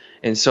life.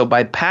 And so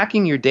by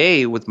packing your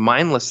day with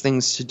mindless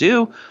things to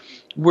do,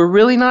 we're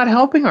really not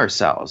helping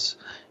ourselves.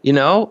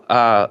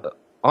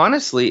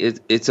 Honestly,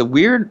 it's a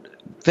weird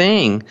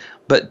thing,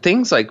 but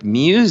things like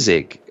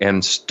music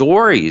and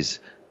stories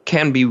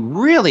can be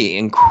really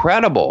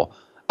incredible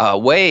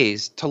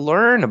ways to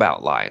learn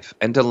about life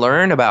and to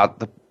learn about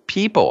the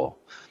people.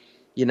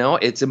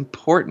 It's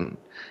important.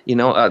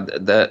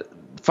 The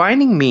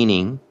finding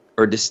meaning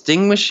or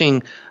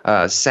distinguishing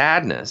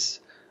sadness.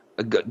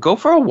 Go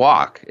for a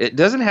walk. It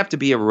doesn't have to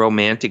be a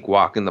romantic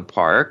walk in the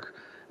park.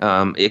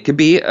 It could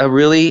be a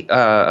really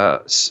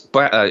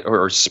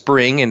or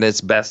spring in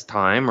its best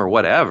time or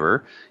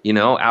whatever.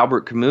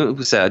 Albert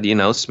Camus said,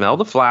 smell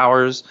the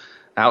flowers,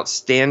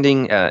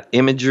 outstanding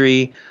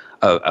imagery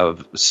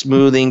of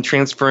smoothing,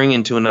 transferring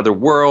into another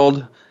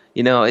world.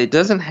 It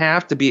doesn't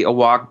have to be a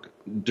walk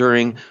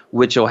during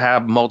which you'll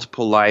have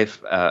multiple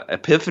life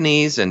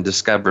epiphanies and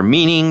discover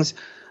meanings.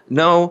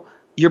 No,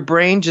 your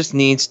brain just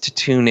needs to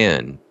tune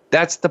in.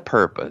 That's the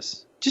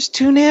purpose. Just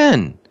tune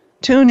in.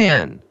 Tune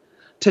in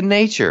to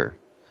nature,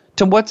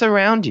 to what's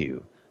around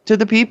you, to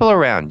the people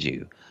around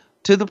you,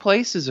 to the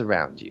places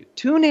around you.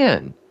 Tune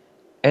in.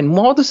 And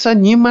all of a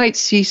sudden, you might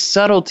see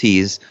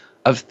subtleties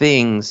of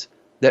things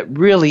that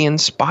really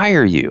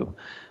inspire you.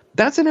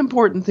 That's an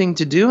important thing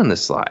to do in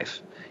this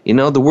life.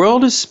 The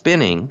world is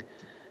spinning,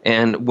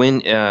 and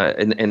when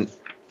and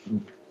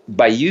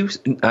by you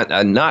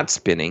not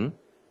spinning,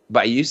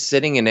 by you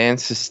sitting in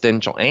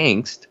existential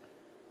angst,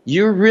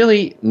 you're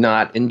really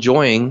not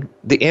enjoying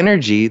the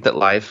energy that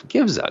life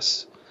gives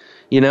us.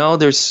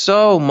 There's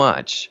so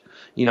much.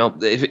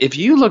 If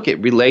you look at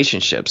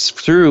relationships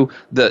through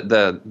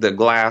the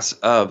glass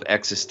of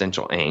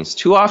existential angst,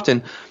 too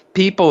often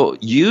people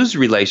use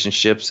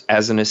relationships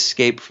as an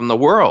escape from the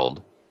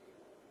world.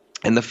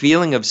 And the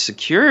feeling of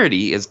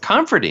security is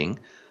comforting,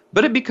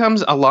 but it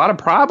becomes a lot of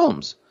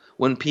problems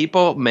when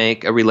people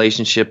make a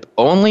relationship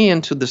only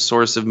into the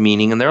source of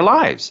meaning in their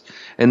lives.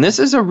 And this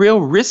is a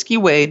real risky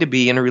way to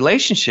be in a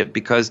relationship,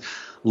 because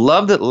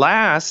love that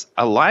lasts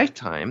a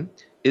lifetime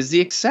is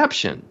the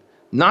exception,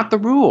 not the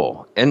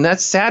rule. And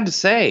that's sad to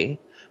say,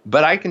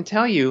 but I can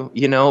tell you,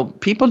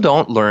 people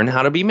don't learn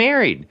how to be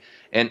married.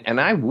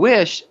 And I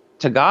wish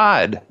to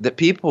God that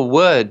people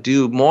would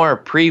do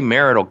more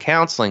premarital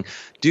counseling,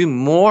 do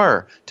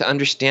more to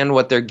understand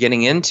what they're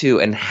getting into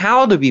and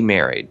how to be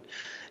married.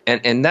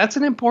 And that's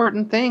an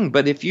important thing.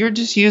 But if you're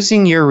just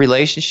using your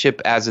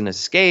relationship as an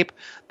escape,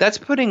 that's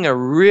putting a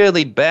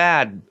really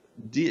bad,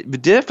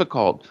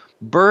 difficult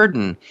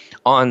burden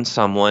on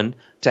someone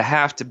to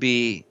have to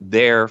be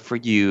there for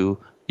you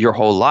your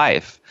whole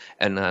life.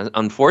 And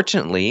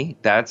unfortunately,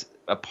 that's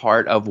a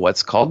part of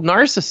what's called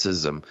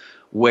narcissism,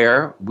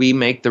 where we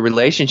make the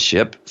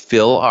relationship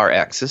fill our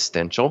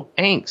existential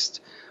angst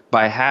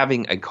by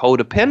having a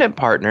codependent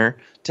partner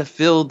to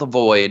fill the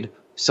void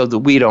so that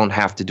we don't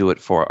have to do it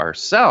for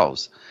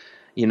ourselves.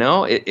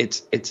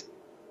 It's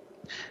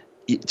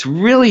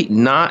really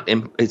not.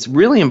 It's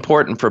really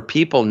important for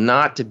people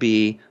not to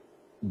be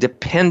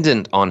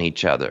dependent on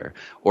each other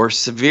or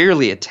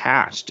severely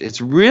attached. It's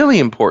really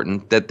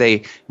important that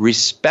they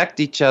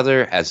respect each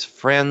other as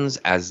friends,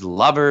 as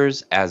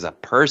lovers, as a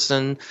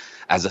person,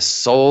 as a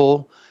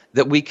soul,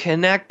 that we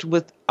connect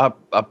with a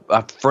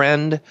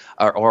friend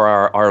or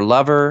our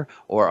lover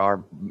or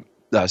our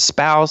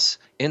spouse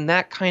in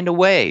that kind of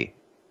way,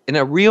 in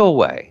a real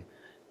way.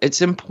 It's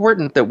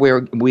important that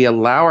we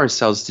allow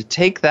ourselves to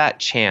take that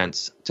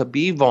chance to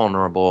be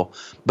vulnerable,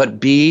 but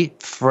be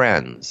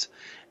friends.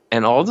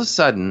 And all of a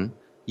sudden,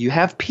 you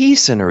have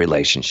peace in a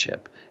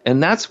relationship.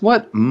 And that's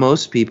what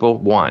most people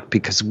want,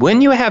 because when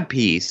you have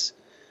peace,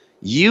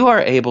 you are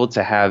able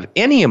to have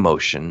any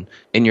emotion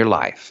in your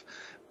life.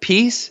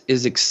 Peace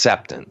is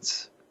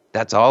acceptance.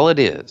 That's all it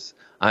is.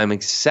 I'm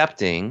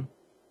accepting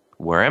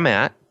where I'm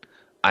at.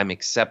 I'm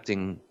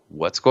accepting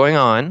what's going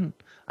on.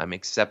 I'm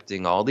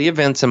accepting all the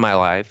events in my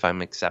life.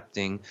 I'm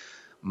accepting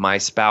my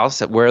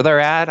spouse at where they're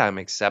at. I'm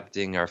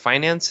accepting our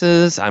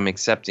finances. I'm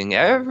accepting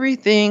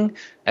everything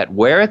at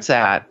where it's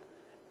at.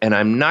 And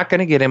I'm not going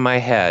to get in my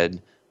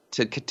head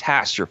to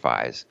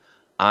catastrophize.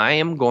 I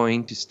am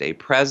going to stay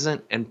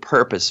present and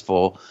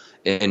purposeful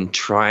in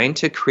trying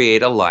to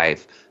create a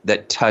life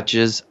that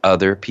touches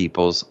other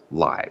people's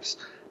lives.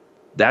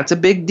 That's a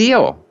big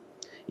deal.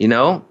 You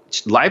know,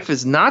 life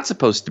is not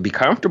supposed to be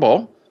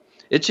comfortable.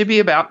 It should be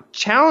about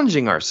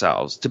challenging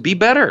ourselves to be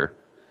better.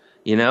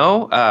 You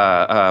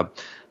know,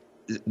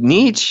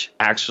 Nietzsche,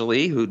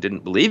 actually, who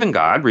didn't believe in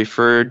God,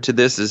 referred to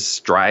this as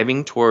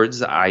striving towards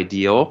the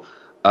ideal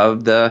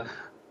of the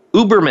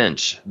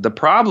Übermensch. The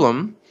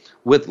problem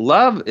with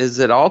love is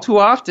that all too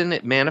often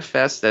it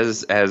manifests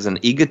as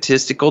an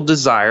egotistical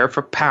desire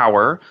for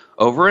power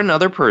over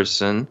another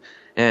person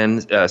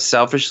and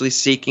selfishly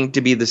seeking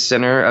to be the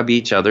center of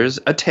each other's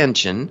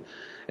attention.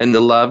 And the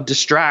love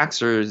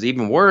distracts, or is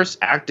even worse,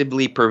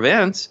 actively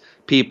prevents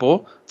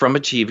people from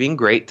achieving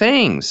great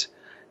things.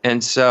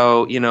 And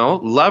so, you know,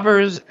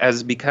 lovers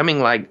as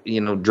becoming like,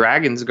 you know,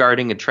 dragons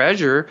guarding a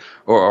treasure,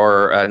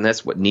 or and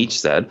that's what Nietzsche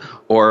said,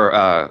 or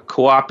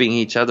co-opting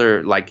each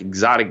other like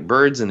exotic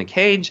birds in a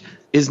cage,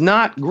 is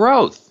not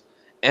growth.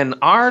 And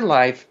our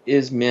life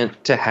is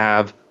meant to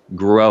have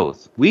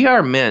growth. We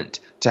are meant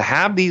to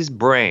have these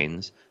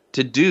brains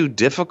to do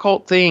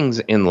difficult things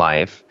in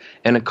life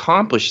and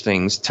accomplish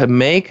things to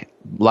make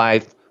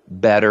life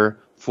better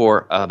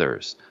for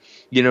others.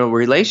 You know,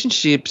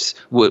 relationships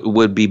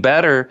would be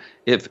better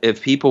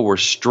if people were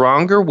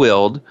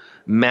stronger-willed,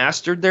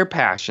 mastered their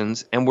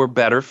passions, and were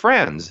better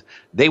friends.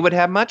 They would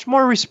have much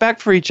more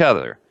respect for each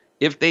other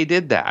if they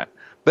did that.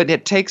 But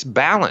it takes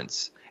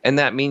balance, and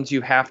that means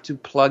you have to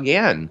plug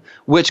in,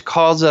 which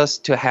calls us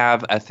to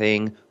have a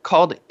thing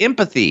called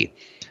empathy.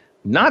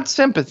 Not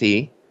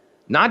sympathy,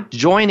 not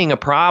joining a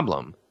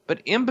problem,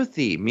 but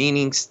empathy,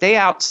 meaning stay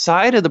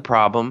outside of the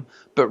problem,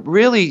 but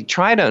really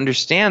try to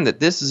understand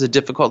that this is a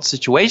difficult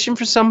situation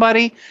for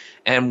somebody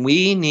and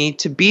we need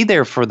to be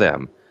there for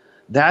them.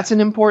 That's an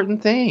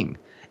important thing.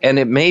 And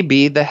it may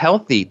be the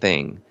healthy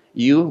thing.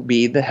 You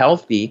be the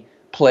healthy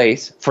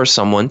place for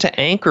someone to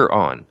anchor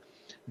on.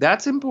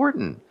 That's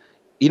important.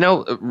 You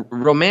know,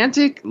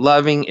 romantic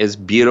loving is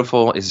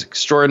beautiful, is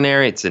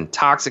extraordinary, it's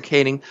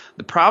intoxicating.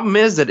 The problem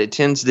is that it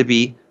tends to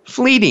be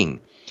fleeting.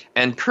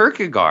 And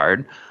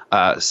Kierkegaard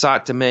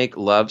sought to make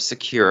love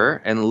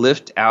secure and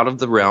lift out of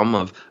the realm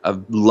of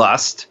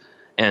lust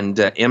and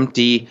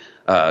empty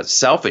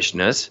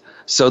selfishness,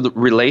 so that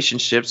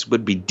relationships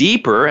would be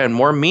deeper and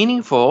more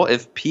meaningful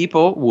if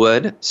people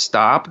would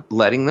stop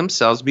letting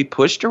themselves be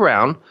pushed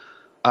around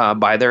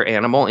by their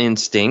animal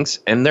instincts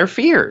and their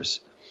fears.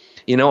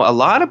 You know, a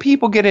lot of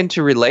people get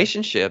into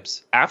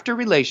relationships after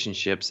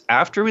relationships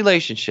after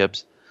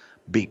relationships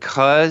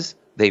because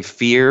they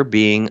fear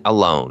being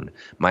alone.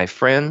 My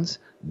friends,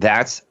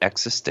 that's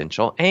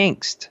existential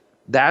angst.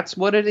 That's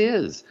what it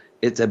is.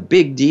 It's a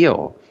big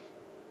deal.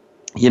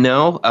 You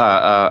know,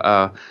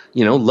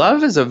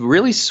 love is a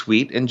really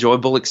sweet,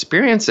 enjoyable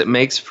experience that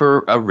makes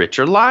for a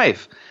richer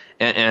life.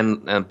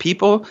 And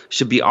people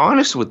should be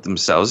honest with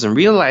themselves and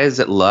realize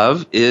that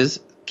love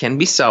can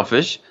be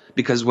selfish,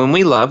 because when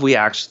we love, we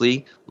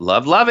actually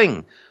love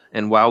loving.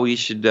 And while we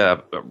should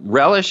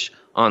relish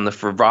on the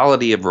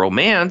frivolity of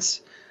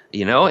romance,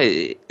 you know,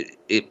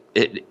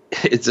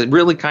 it's a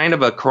really kind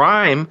of a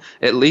crime,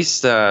 at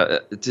least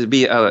to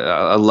be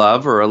a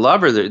love or a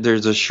lover.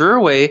 There's a sure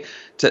way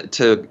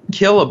to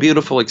kill a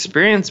beautiful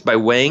experience by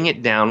weighing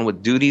it down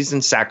with duties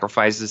and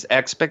sacrifices,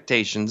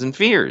 expectations and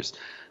fears.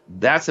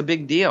 That's a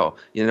big deal.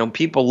 You know,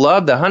 people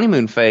love the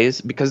honeymoon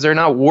phase because they're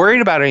not worried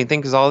about anything,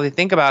 because all they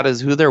think about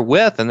is who they're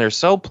with, and they're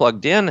so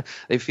plugged in.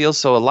 They feel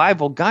so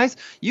alive. Well, guys,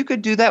 you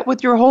could do that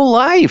with your whole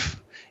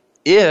life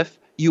if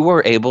you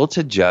were able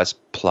to just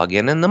plug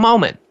in the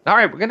moment. All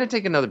right, we're going to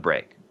take another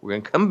break. We're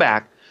going to come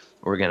back.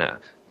 We're going to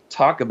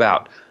talk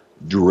about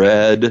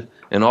dread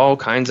and all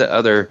kinds of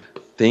other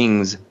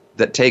things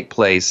that take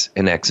place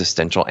in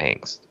existential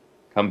angst.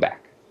 Come back.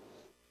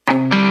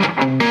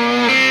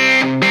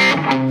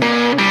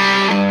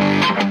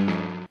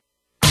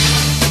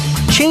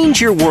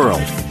 Change your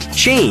world.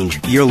 Change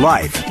your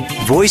life.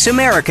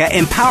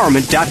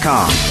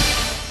 VoiceAmericaEmpowerment.com.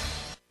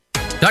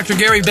 Dr.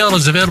 Gary Bell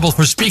is available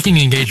for speaking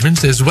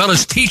engagements as well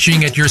as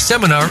teaching at your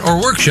seminar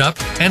or workshop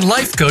and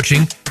life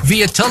coaching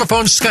via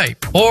telephone,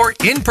 Skype, or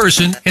in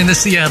person in the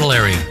Seattle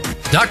area.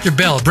 Dr.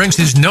 Bell brings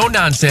his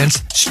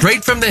no-nonsense,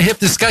 straight-from-the-hip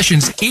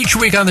discussions each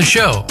week on the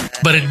show,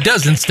 but it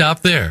doesn't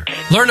stop there.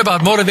 Learn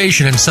about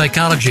motivation and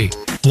psychology,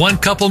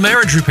 one-couple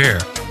marriage repair,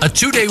 a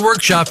 2-day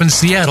workshop in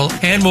Seattle,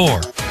 and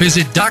more.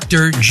 Visit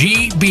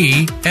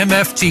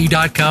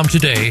drgbmft.com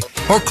today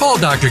or call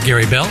Dr.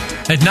 Gary Bell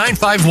at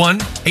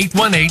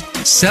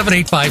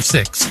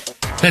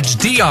 951-818-7856. That's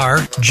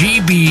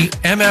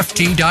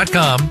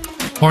drgbmft.com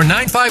or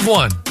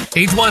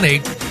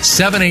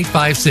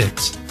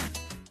 951-818-7856.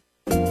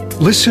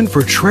 Listen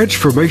for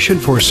Transformation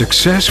for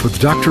Success with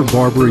Dr.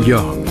 Barbara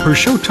Jung. Her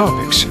show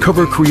topics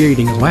cover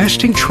creating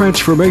lasting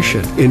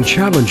transformation in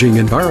challenging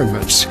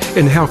environments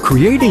and how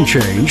creating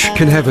change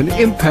can have an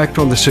impact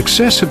on the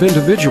success of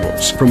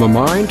individuals from a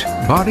mind,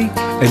 body,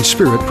 and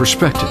spirit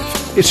perspective.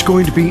 It's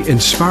going to be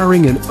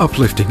inspiring and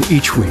uplifting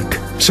each week.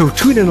 So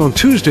tune in on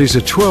Tuesdays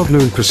at 12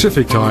 noon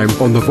Pacific Time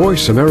on the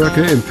Voice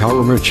America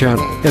Empowerment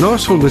Channel, and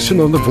also listen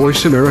on the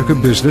Voice America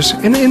Business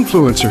and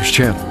Influencers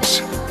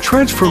channels.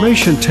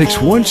 Transformation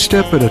takes one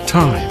step at a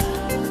time.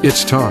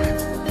 It's time.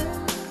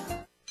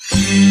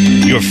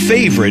 Your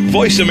favorite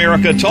Voice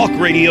America Talk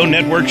Radio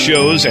Network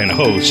shows and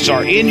hosts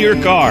are in your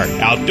car,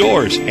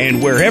 outdoors,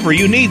 and wherever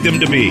you need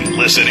them to be.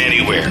 Listen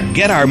anywhere.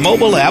 Get our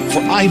mobile app for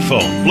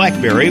iPhone,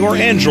 BlackBerry, or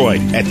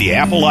Android at the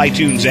Apple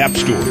iTunes App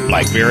Store,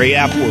 BlackBerry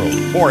App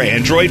World, or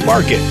Android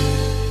Market.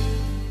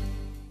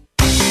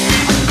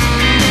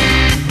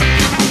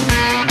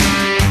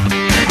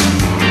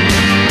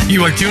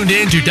 You are tuned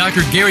in to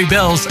Dr. Gary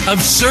Bell's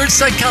Absurd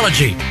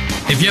Psychology.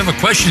 If you have a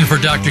question for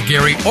Dr.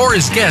 Gary or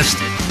his guest,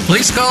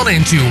 please call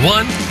in to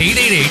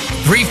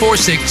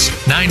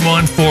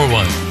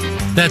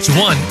 1-888-346-9141. That's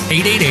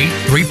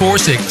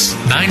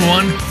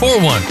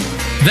 1-888-346-9141.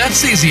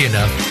 That's easy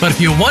enough, but if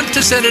you want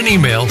to send an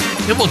email,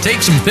 it will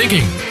take some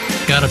thinking.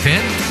 Got a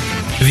pen?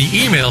 The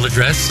email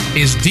address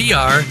is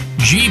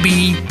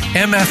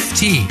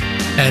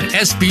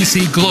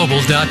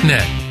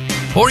drgbmft@sbcglobal.net.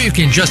 Or you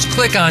can just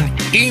click on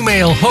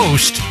Email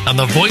Host on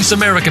the Voice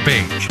America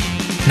page.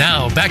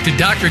 Now, back to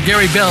Dr.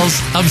 Gary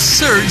Bell's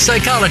Absurd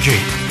Psychology.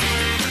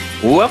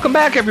 Welcome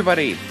back,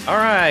 everybody. All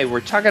right, we're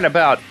talking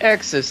about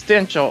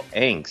existential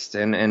angst.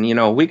 And you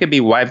know, we could be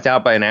wiped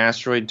out by an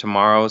asteroid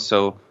tomorrow,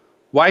 so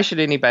why should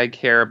anybody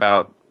care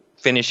about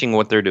finishing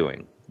what they're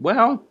doing?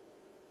 Well,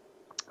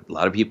 a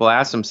lot of people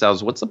ask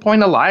themselves, what's the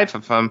point of life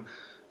if I'm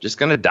just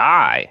going to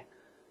die?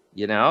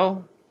 You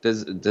know,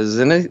 does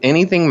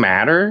anything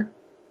matter?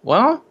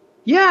 Well,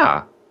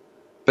 yeah,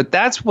 but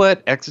that's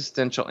what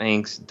existential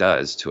angst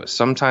does to us.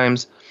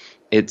 Sometimes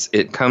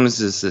it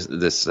comes as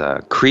this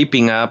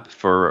creeping up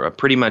for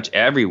pretty much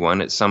everyone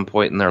at some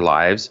point in their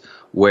lives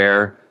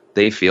where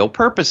they feel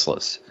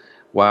purposeless.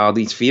 While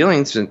these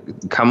feelings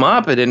come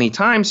up at any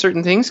time,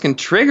 certain things can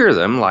trigger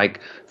them,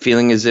 like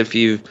feeling as if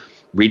you've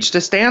reached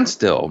a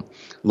standstill.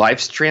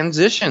 Life's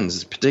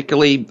transitions,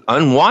 particularly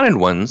unwanted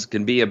ones,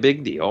 can be a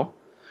big deal.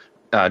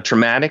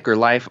 Traumatic or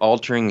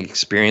life-altering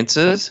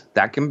experiences,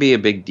 that can be a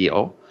big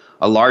deal.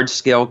 A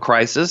large-scale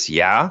crisis,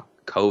 yeah,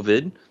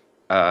 COVID,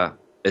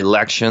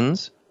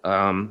 elections,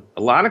 a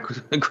lot of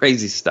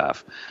crazy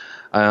stuff.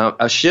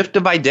 A shift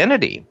of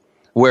identity,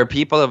 where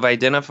people have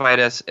identified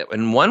us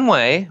in one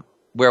way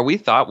where we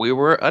thought we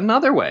were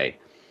another way.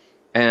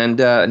 And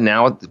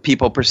now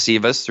people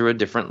perceive us through a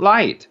different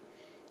light.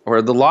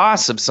 Or the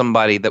loss of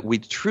somebody that we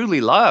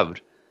truly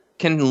loved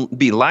can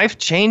be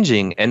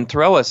life-changing and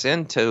throw us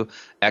into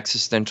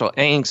existential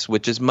angst,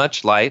 which is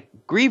much like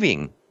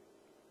grieving.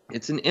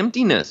 It's an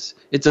emptiness.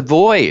 It's a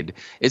void.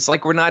 It's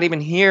like we're not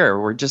even here.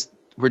 We're just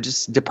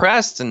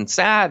depressed and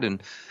sad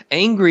and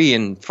angry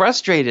and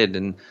frustrated,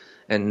 and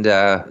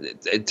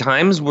at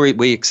times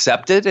we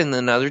accept it, and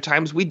then other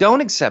times we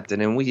don't accept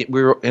it, and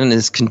we're in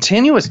this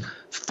continuous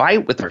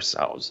fight with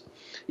ourselves.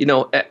 You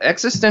know,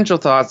 existential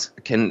thoughts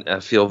can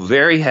feel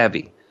very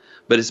heavy,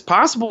 but it's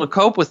possible to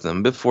cope with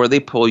them before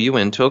they pull you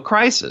into a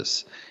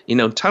crisis. You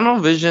know, tunnel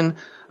vision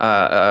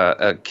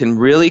can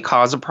really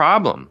cause a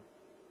problem,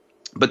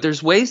 but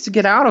there's ways to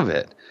get out of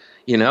it.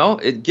 You know,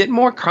 get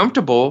more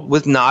comfortable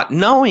with not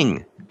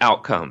knowing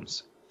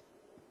outcomes.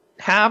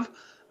 Have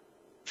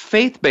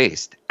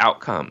faith-based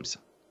outcomes.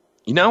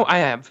 You know, I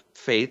have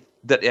faith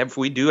that if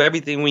we do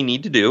everything we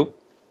need to do,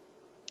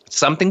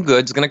 something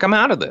good's going to come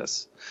out of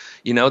this.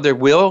 You know, there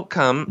will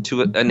come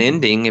to an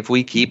ending if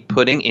we keep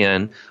putting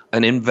in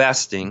and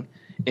investing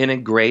in a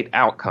great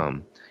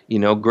outcome. You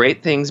know,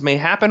 great things may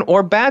happen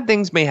or bad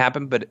things may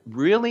happen, but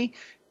really,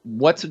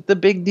 what's the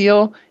big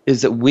deal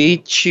is that we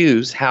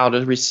choose how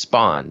to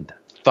respond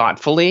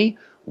thoughtfully,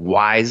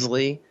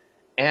 wisely,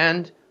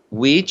 and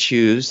we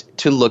choose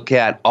to look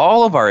at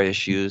all of our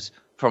issues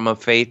from a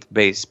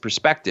faith-based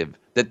perspective,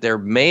 that there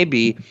may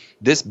be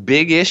this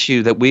big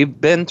issue that we've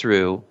been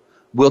through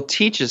will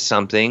teach us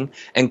something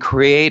and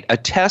create a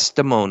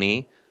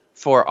testimony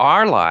for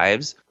our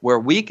lives where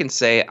we can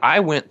say, I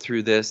went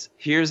through this,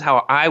 here's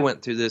how I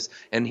went through this,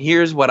 and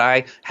here's why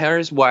I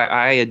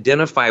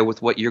identify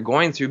with what you're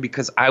going through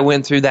because I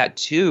went through that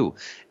too.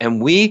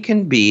 And we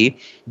can be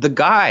the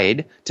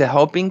guide to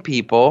helping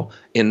people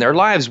in their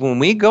lives. When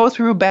we go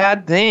through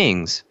bad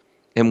things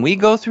and we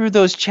go through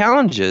those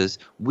challenges,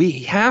 we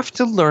have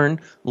to learn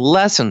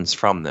lessons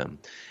from them.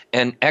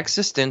 And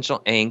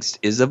existential angst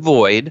is a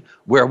void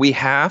where we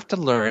have to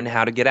learn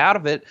how to get out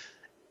of it,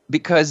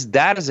 because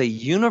that is a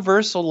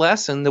universal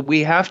lesson that we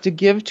have to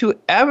give to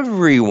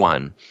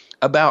everyone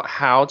about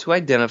how to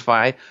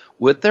identify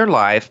with their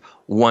life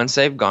once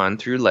they've gone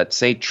through, let's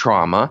say,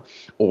 trauma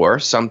or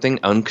something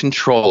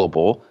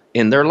uncontrollable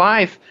in their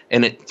life,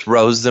 and it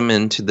throws them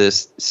into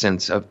this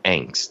sense of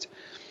angst.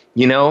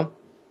 You know,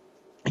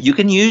 You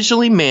can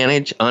usually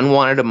manage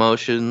unwanted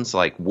emotions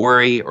like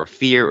worry or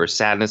fear or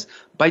sadness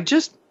by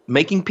just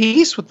making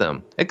peace with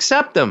them,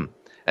 accept them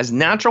as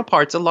natural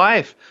parts of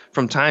life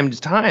from time to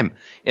time.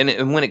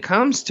 And when it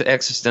comes to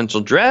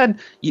existential dread,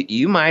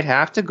 you might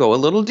have to go a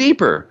little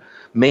deeper.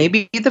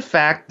 Maybe the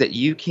fact that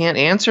you can't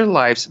answer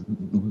life's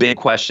big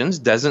questions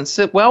doesn't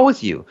sit well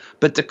with you,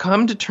 but to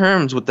come to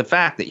terms with the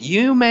fact that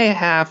you may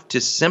have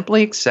to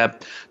simply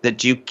accept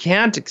that you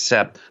can't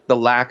accept the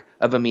lack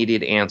of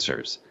immediate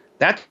answers.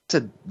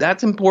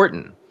 That's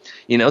important.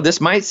 You know,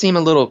 this might seem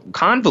a little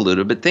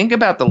convoluted, but think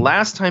about the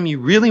last time you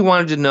really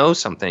wanted to know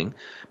something,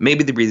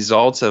 maybe the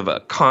results of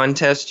a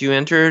contest you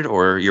entered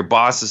or your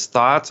boss's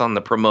thoughts on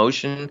the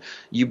promotion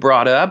you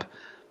brought up.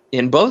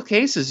 In both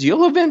cases,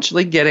 you'll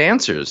eventually get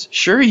answers.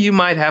 Sure, you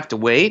might have to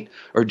wait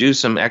or do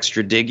some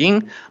extra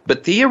digging,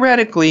 but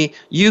theoretically,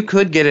 you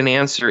could get an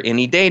answer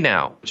any day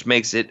now, which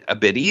makes it a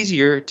bit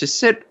easier to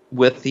sit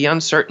with the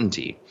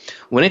uncertainty.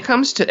 When it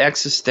comes to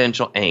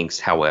existential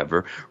angst,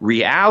 however,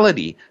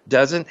 reality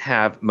doesn't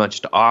have much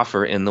to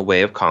offer in the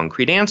way of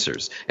concrete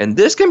answers. And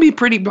this can be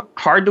pretty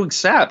hard to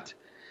accept.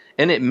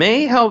 And it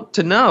may help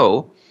to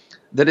know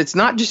that it's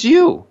not just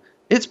you.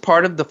 It's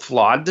part of the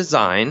flawed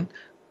design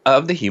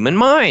of the human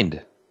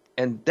mind.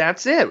 And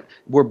that's it.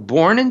 We're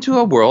born into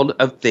a world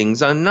of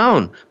things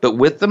unknown. But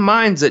with the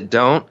minds that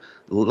don't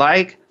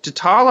like to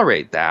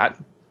tolerate that,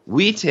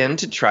 we tend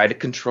to try to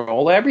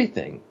control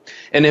everything.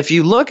 And if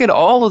you look at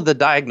all of the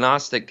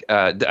diagnostic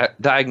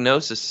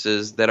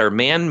diagnoses that are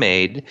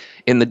man-made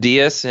in the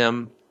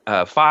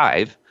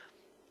DSM-5,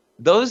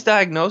 those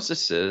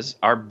diagnoses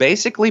are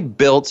basically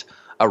built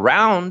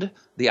around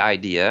the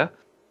idea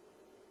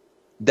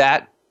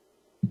that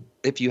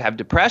if you have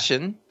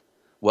depression,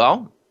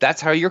 well,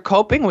 that's how you're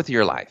coping with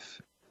your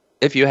life.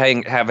 If you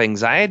have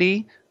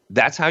anxiety,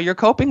 that's how you're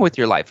coping with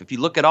your life. If you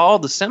look at all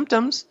the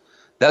symptoms,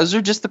 those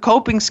are just the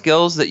coping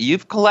skills that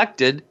you've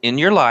collected in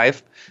your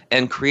life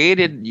and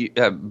created,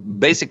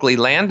 basically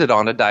landed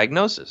on a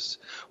diagnosis.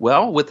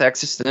 Well, with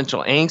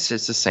existential angst,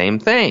 it's the same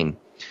thing.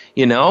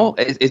 You know,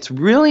 it's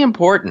really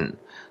important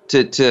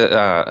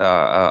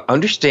to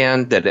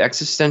understand that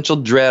existential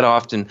dread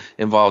often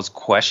involves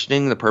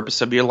questioning the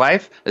purpose of your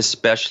life,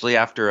 especially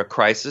after a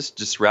crisis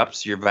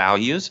disrupts your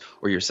values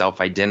or your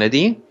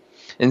self-identity.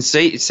 And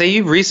say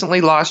you've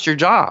recently lost your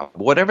job,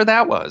 whatever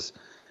that was.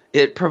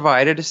 It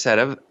provided a set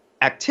of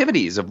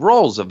activities, of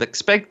roles, of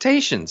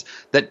expectations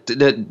that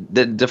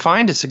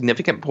defined a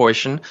significant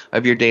portion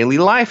of your daily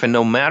life. And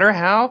no matter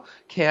how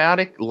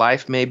chaotic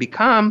life may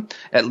become,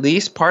 at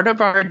least part of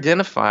our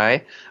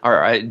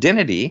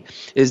identity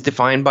is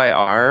defined by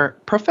our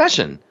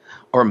profession.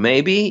 Or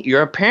maybe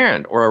you're a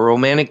parent or a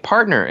romantic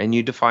partner and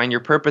you define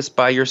your purpose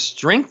by your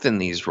strength in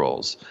these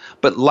roles.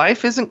 But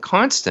life isn't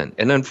constant.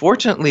 And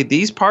unfortunately,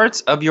 these parts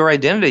of your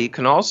identity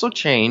can also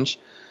change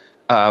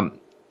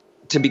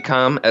to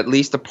become at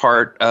least a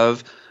part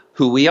of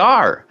who we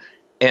are.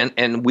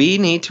 And we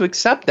need to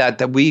accept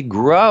that we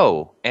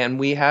grow and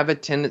we have a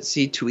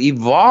tendency to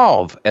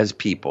evolve as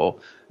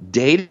people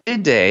day to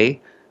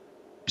day,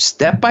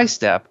 step by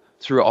step,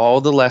 through all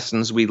the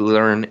lessons we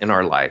learn in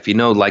our life. You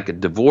know, like a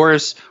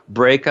divorce,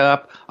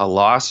 breakup, a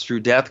loss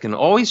through death can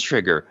always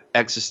trigger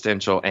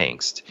existential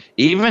angst.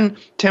 Even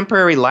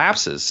temporary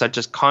lapses, such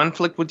as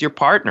conflict with your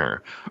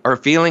partner or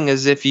feeling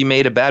as if you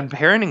made a bad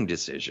parenting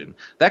decision,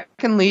 that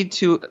can lead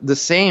to the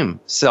same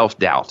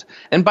self-doubt.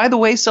 And by the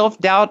way,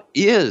 self-doubt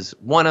is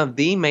one of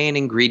the main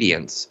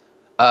ingredients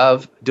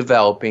of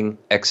developing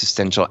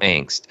existential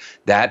angst.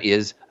 That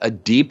is a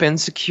deep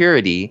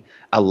insecurity,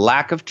 a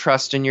lack of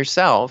trust in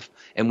yourself.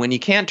 And when you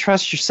can't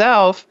trust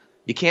yourself,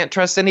 you can't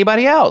trust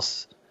anybody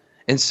else.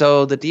 And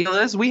so the deal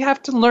is we have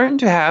to learn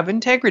to have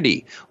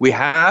integrity. We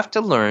have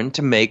to learn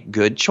to make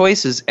good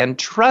choices and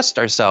trust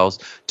ourselves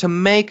to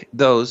make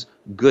those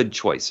good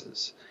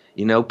choices.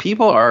 You know,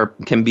 people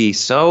can be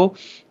so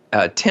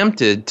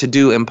tempted to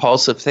do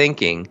impulsive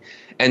thinking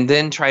and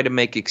then try to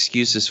make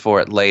excuses for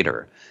it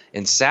later.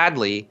 And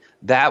sadly,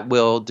 that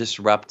will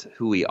disrupt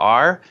who we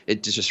are.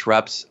 It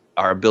disrupts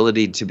our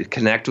ability to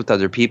connect with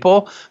other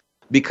people.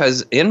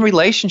 Because in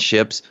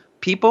relationships,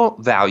 people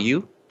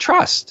value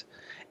trust.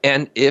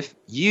 And if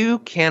you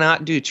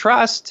cannot do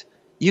trust,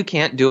 you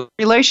can't do a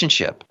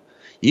relationship.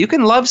 You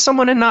can love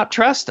someone and not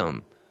trust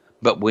them.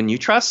 But when you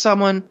trust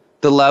someone,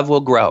 the love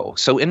will grow.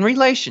 So in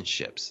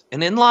relationships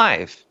and in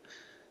life,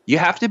 you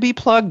have to be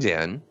plugged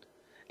in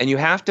and you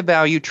have to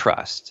value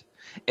trust.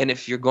 And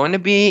if you're going to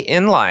be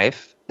in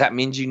life, that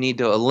means you need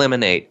to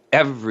eliminate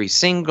every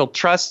single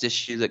trust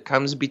issue that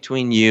comes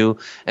between you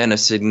and a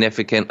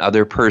significant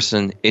other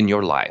person in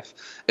your life.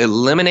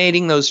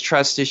 Eliminating those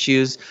trust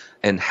issues.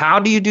 And how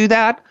do you do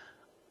that?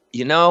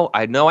 You know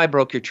I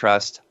broke your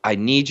trust. I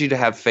need you to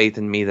have faith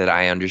in me that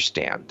I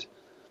understand.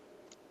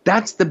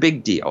 That's the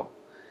big deal.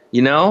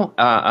 You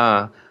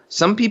know,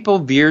 some people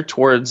veer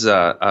towards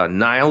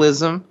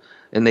nihilism.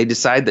 And they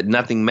decide that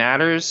nothing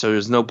matters, so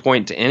there's no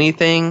point to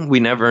anything. We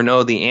never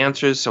know the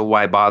answers, so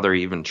why bother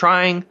even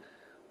trying?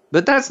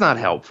 But that's not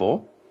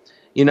helpful.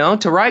 You know,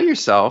 to right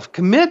yourself,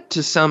 commit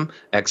to some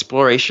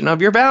exploration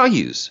of your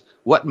values.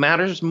 what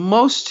matters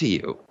most to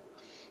you.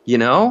 You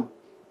know,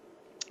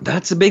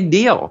 that's a big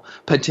deal.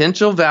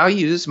 Potential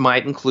values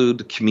might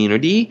include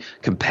community,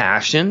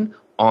 compassion,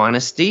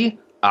 honesty,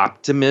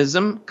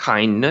 optimism,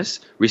 kindness,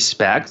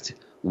 respect,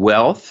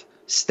 wealth,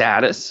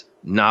 status,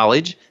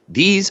 knowledge.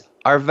 These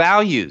are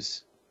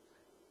values.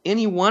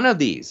 Any one of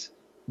these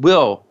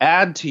will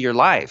add to your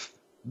life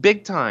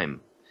big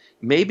time.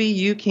 Maybe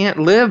you can't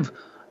live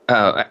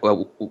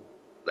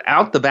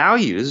out the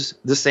values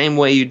the same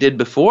way you did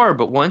before,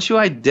 but once you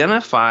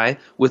identify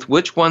with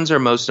which ones are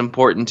most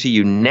important to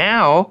you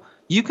now,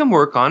 you can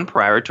work on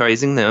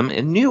prioritizing them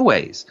in new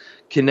ways.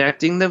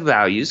 Connecting the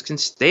values can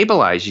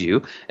stabilize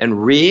you and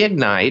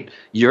reignite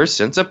your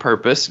sense of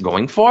purpose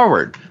going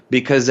forward.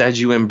 Because as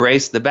you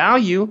embrace the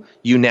value,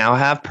 you now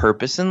have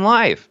purpose in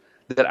life.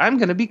 That I'm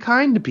going to be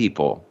kind to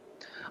people.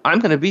 I'm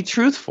going to be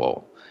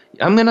truthful.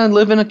 I'm going to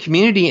live in a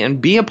community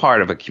and be a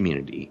part of a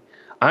community.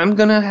 I'm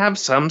going to have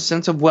some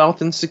sense of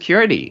wealth and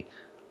security.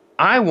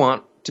 I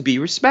want to be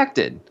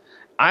respected.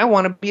 I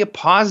want to be a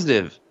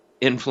positive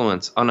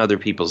influence on other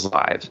people's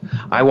lives.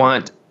 I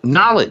want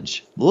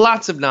knowledge,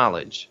 lots of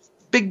knowledge.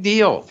 Big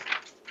deal.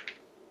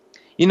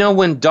 You know,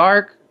 when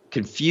dark,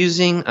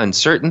 confusing,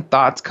 uncertain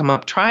thoughts come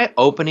up, try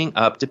opening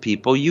up to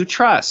people you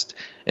trust.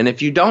 And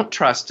if you don't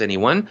trust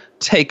anyone,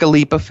 take a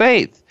leap of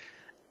faith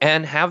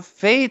and have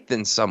faith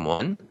in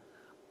someone.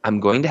 I'm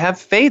going to have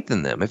faith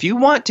in them. If you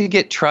want to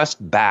get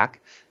trust back,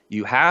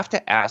 you have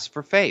to ask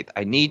for faith.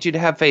 I need you to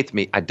have faith in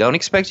me. I don't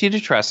expect you to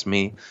trust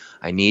me.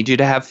 I need you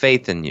to have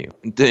faith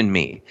in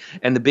me.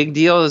 And the big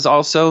deal is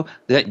also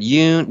that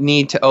you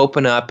need to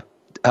open up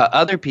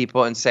other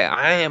people and say,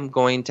 I am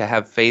going to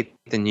have faith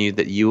in you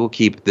that you will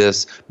keep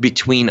this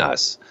between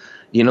us.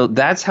 You know,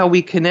 that's how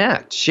we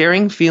connect.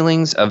 Sharing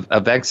feelings of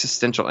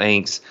existential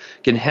angst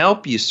can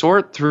help you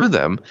sort through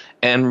them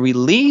and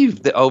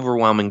relieve the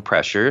overwhelming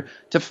pressure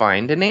to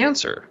find an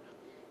answer.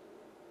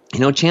 You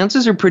know,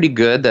 chances are pretty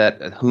good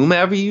that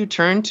whomever you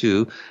turn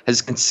to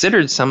has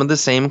considered some of the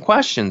same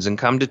questions and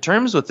come to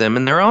terms with them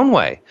in their own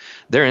way.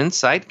 Their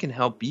insight can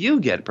help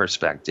you get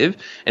perspective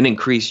and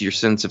increase your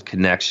sense of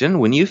connection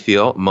when you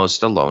feel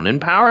most alone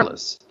and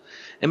powerless.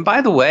 And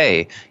by the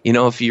way, you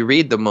know, if you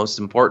read the most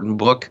important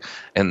book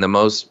and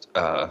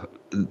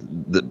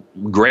the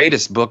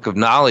greatest book of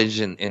knowledge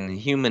in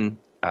human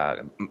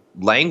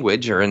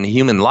language or in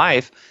human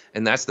life,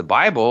 and that's the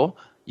Bible,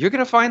 you're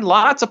going to find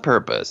lots of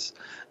purpose.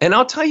 And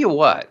I'll tell you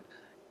what,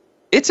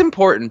 it's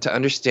important to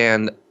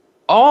understand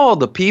all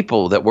the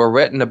people that were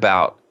written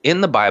about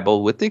in the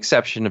Bible, with the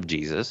exception of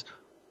Jesus,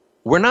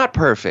 were not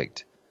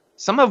perfect.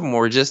 Some of them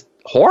were just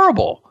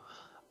horrible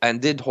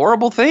and did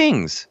horrible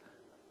things.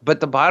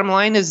 But the bottom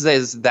line is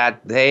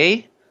that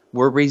they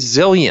were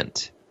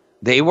resilient.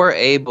 They were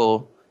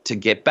able to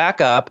get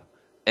back up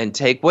and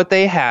take what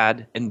they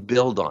had and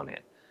build on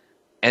it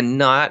and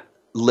not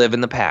live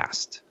in the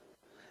past.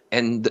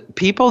 And the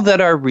people that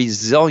are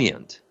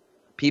resilient,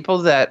 people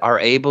that are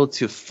able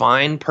to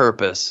find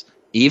purpose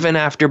even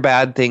after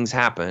bad things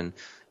happen,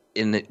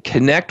 and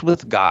connect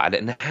with God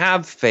and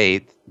have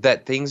faith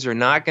that things are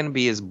not going to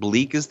be as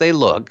bleak as they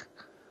look,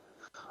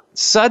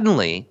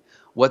 suddenly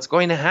what's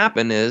going to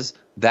happen is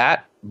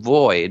that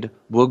void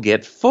will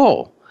get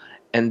full.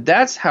 And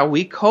that's how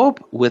we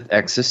cope with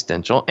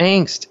existential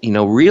angst. You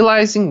know,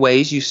 realizing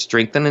ways you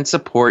strengthen and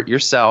support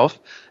yourself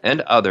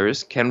and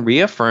others can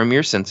reaffirm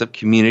your sense of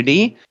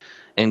community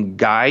and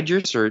guide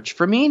your search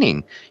for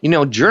meaning. You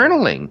know,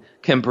 journaling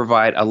can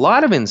provide a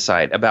lot of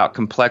insight about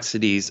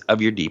complexities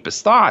of your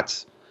deepest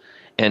thoughts.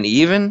 And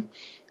even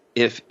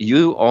if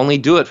you only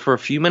do it for a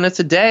few minutes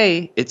a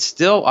day, it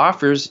still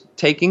offers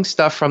taking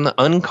stuff from the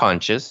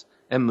unconscious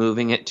and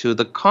moving it to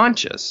the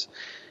conscious.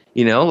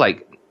 You know,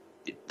 like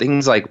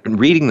things like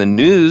reading the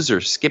news or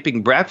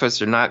skipping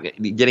breakfast or not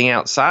getting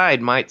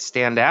outside might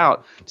stand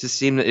out to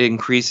seem that it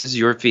increases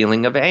your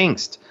feeling of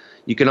angst.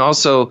 You can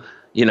also,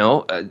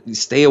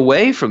 stay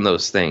away from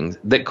those things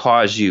that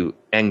cause you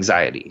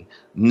anxiety.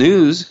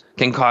 News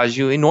can cause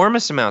you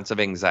enormous amounts of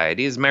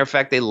anxiety. As a matter of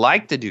fact, they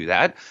like to do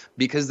that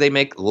because they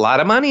make a lot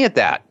of money at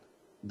that.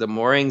 The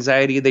more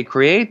anxiety they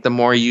create, the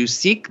more you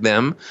seek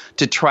them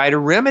to try to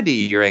remedy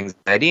your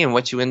anxiety. And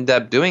what you end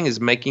up doing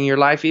is making your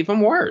life even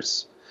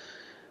worse.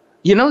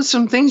 You know,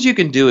 some things you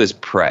can do is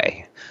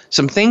pray.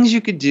 Some things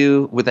you could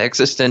do with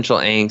existential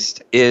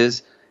angst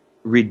is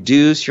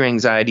reduce your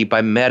anxiety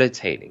by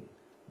meditating,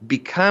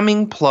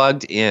 becoming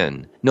plugged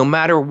in. No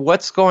matter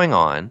what's going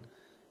on,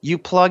 you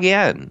plug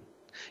in.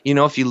 You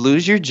know, if you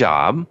lose your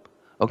job,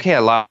 okay,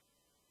 I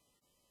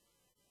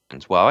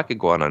could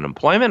go on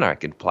unemployment, or I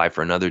could apply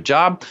for another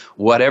job,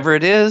 whatever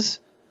it is,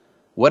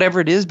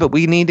 but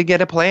we need to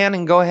get a plan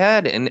and go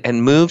ahead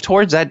and move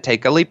towards that.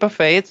 Take a leap of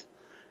faith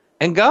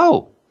and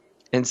go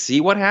and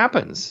see what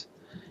happens.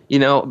 You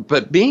know,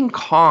 but being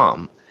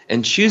calm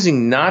and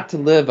choosing not to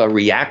live a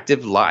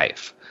reactive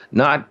life,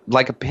 not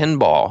like a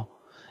pinball,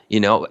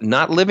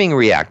 not living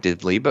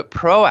reactively, but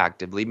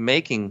proactively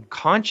making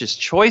conscious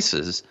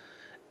choices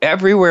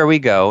everywhere we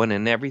go and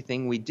in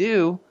everything we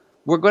do,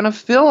 we're going to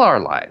fill our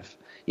life.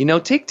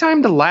 Take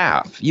time to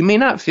laugh. You may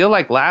not feel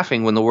like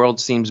laughing when the world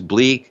seems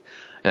bleak.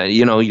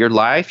 Your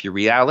life, your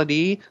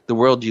reality, the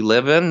world you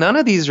live in, none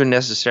of these are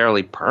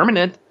necessarily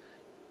permanent.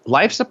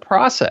 Life's a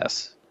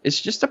process. It's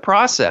just a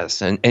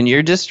process, and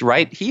you're just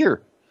right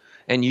here,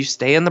 and you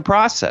stay in the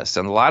process.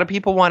 And a lot of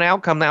people want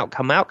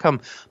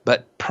outcome,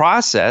 but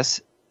process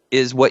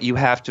is what you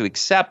have to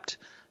accept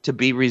to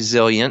be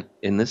resilient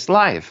in this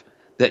life,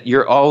 that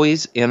you're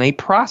always in a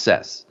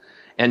process.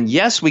 And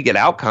yes, we get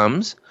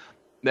outcomes,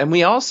 and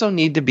we also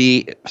need to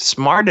be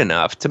smart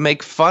enough to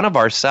make fun of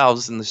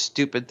ourselves and the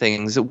stupid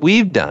things that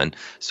we've done.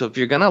 So if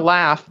you're going to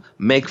laugh,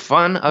 make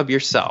fun of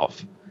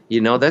yourself.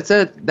 That's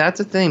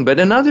a thing. But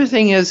another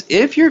thing is,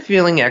 if you're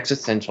feeling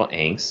existential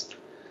angst,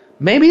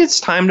 maybe it's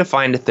time to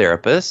find a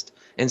therapist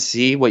and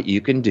see what you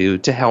can do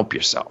to help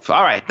yourself.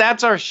 All right,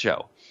 that's our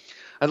show.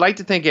 I'd like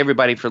to thank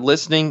everybody for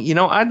listening.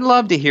 I'd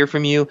love to hear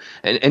from you,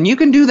 and you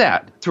can do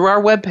that through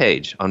our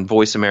webpage on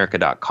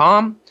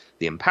voiceamerica.com,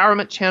 the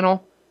Empowerment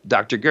Channel,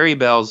 Dr. Gary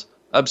Bell's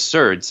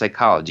Absurd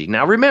Psychology.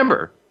 Now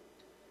remember,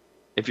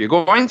 if you're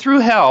going through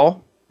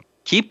hell,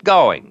 keep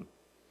going.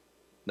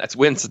 That's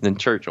Winston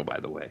Churchill, by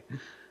the way.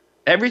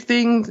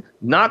 Everything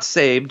not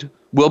saved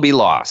will be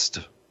lost.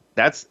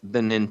 That's the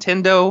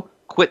Nintendo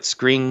quit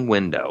screen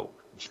window.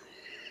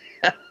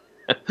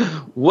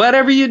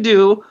 Whatever you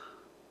do,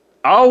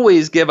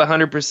 always give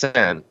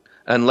 100%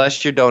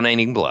 unless you're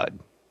donating blood.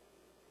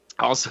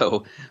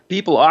 Also,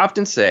 people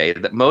often say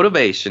that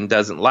motivation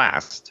doesn't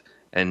last,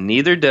 and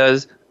neither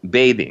does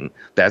bathing.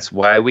 That's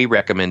why we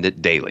recommend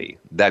it daily.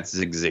 That's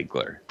Zig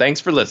Ziglar. Thanks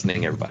for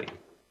listening, everybody.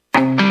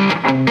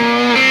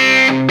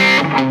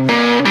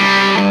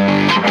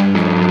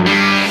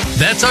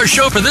 That's our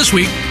show for this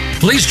week.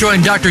 Please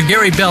join Dr.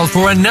 Gary Bell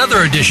for another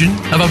edition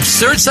of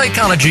Absurd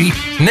Psychology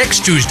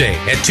next Tuesday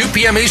at 2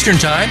 p.m. Eastern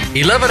Time,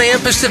 11 a.m.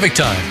 Pacific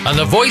Time on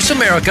the Voice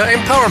America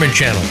Empowerment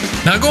Channel.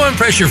 Now go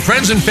impress your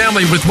friends and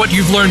family with what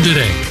you've learned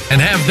today and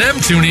have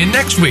them tune in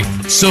next week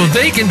so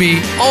they can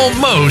be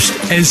almost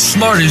as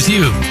smart as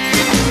you.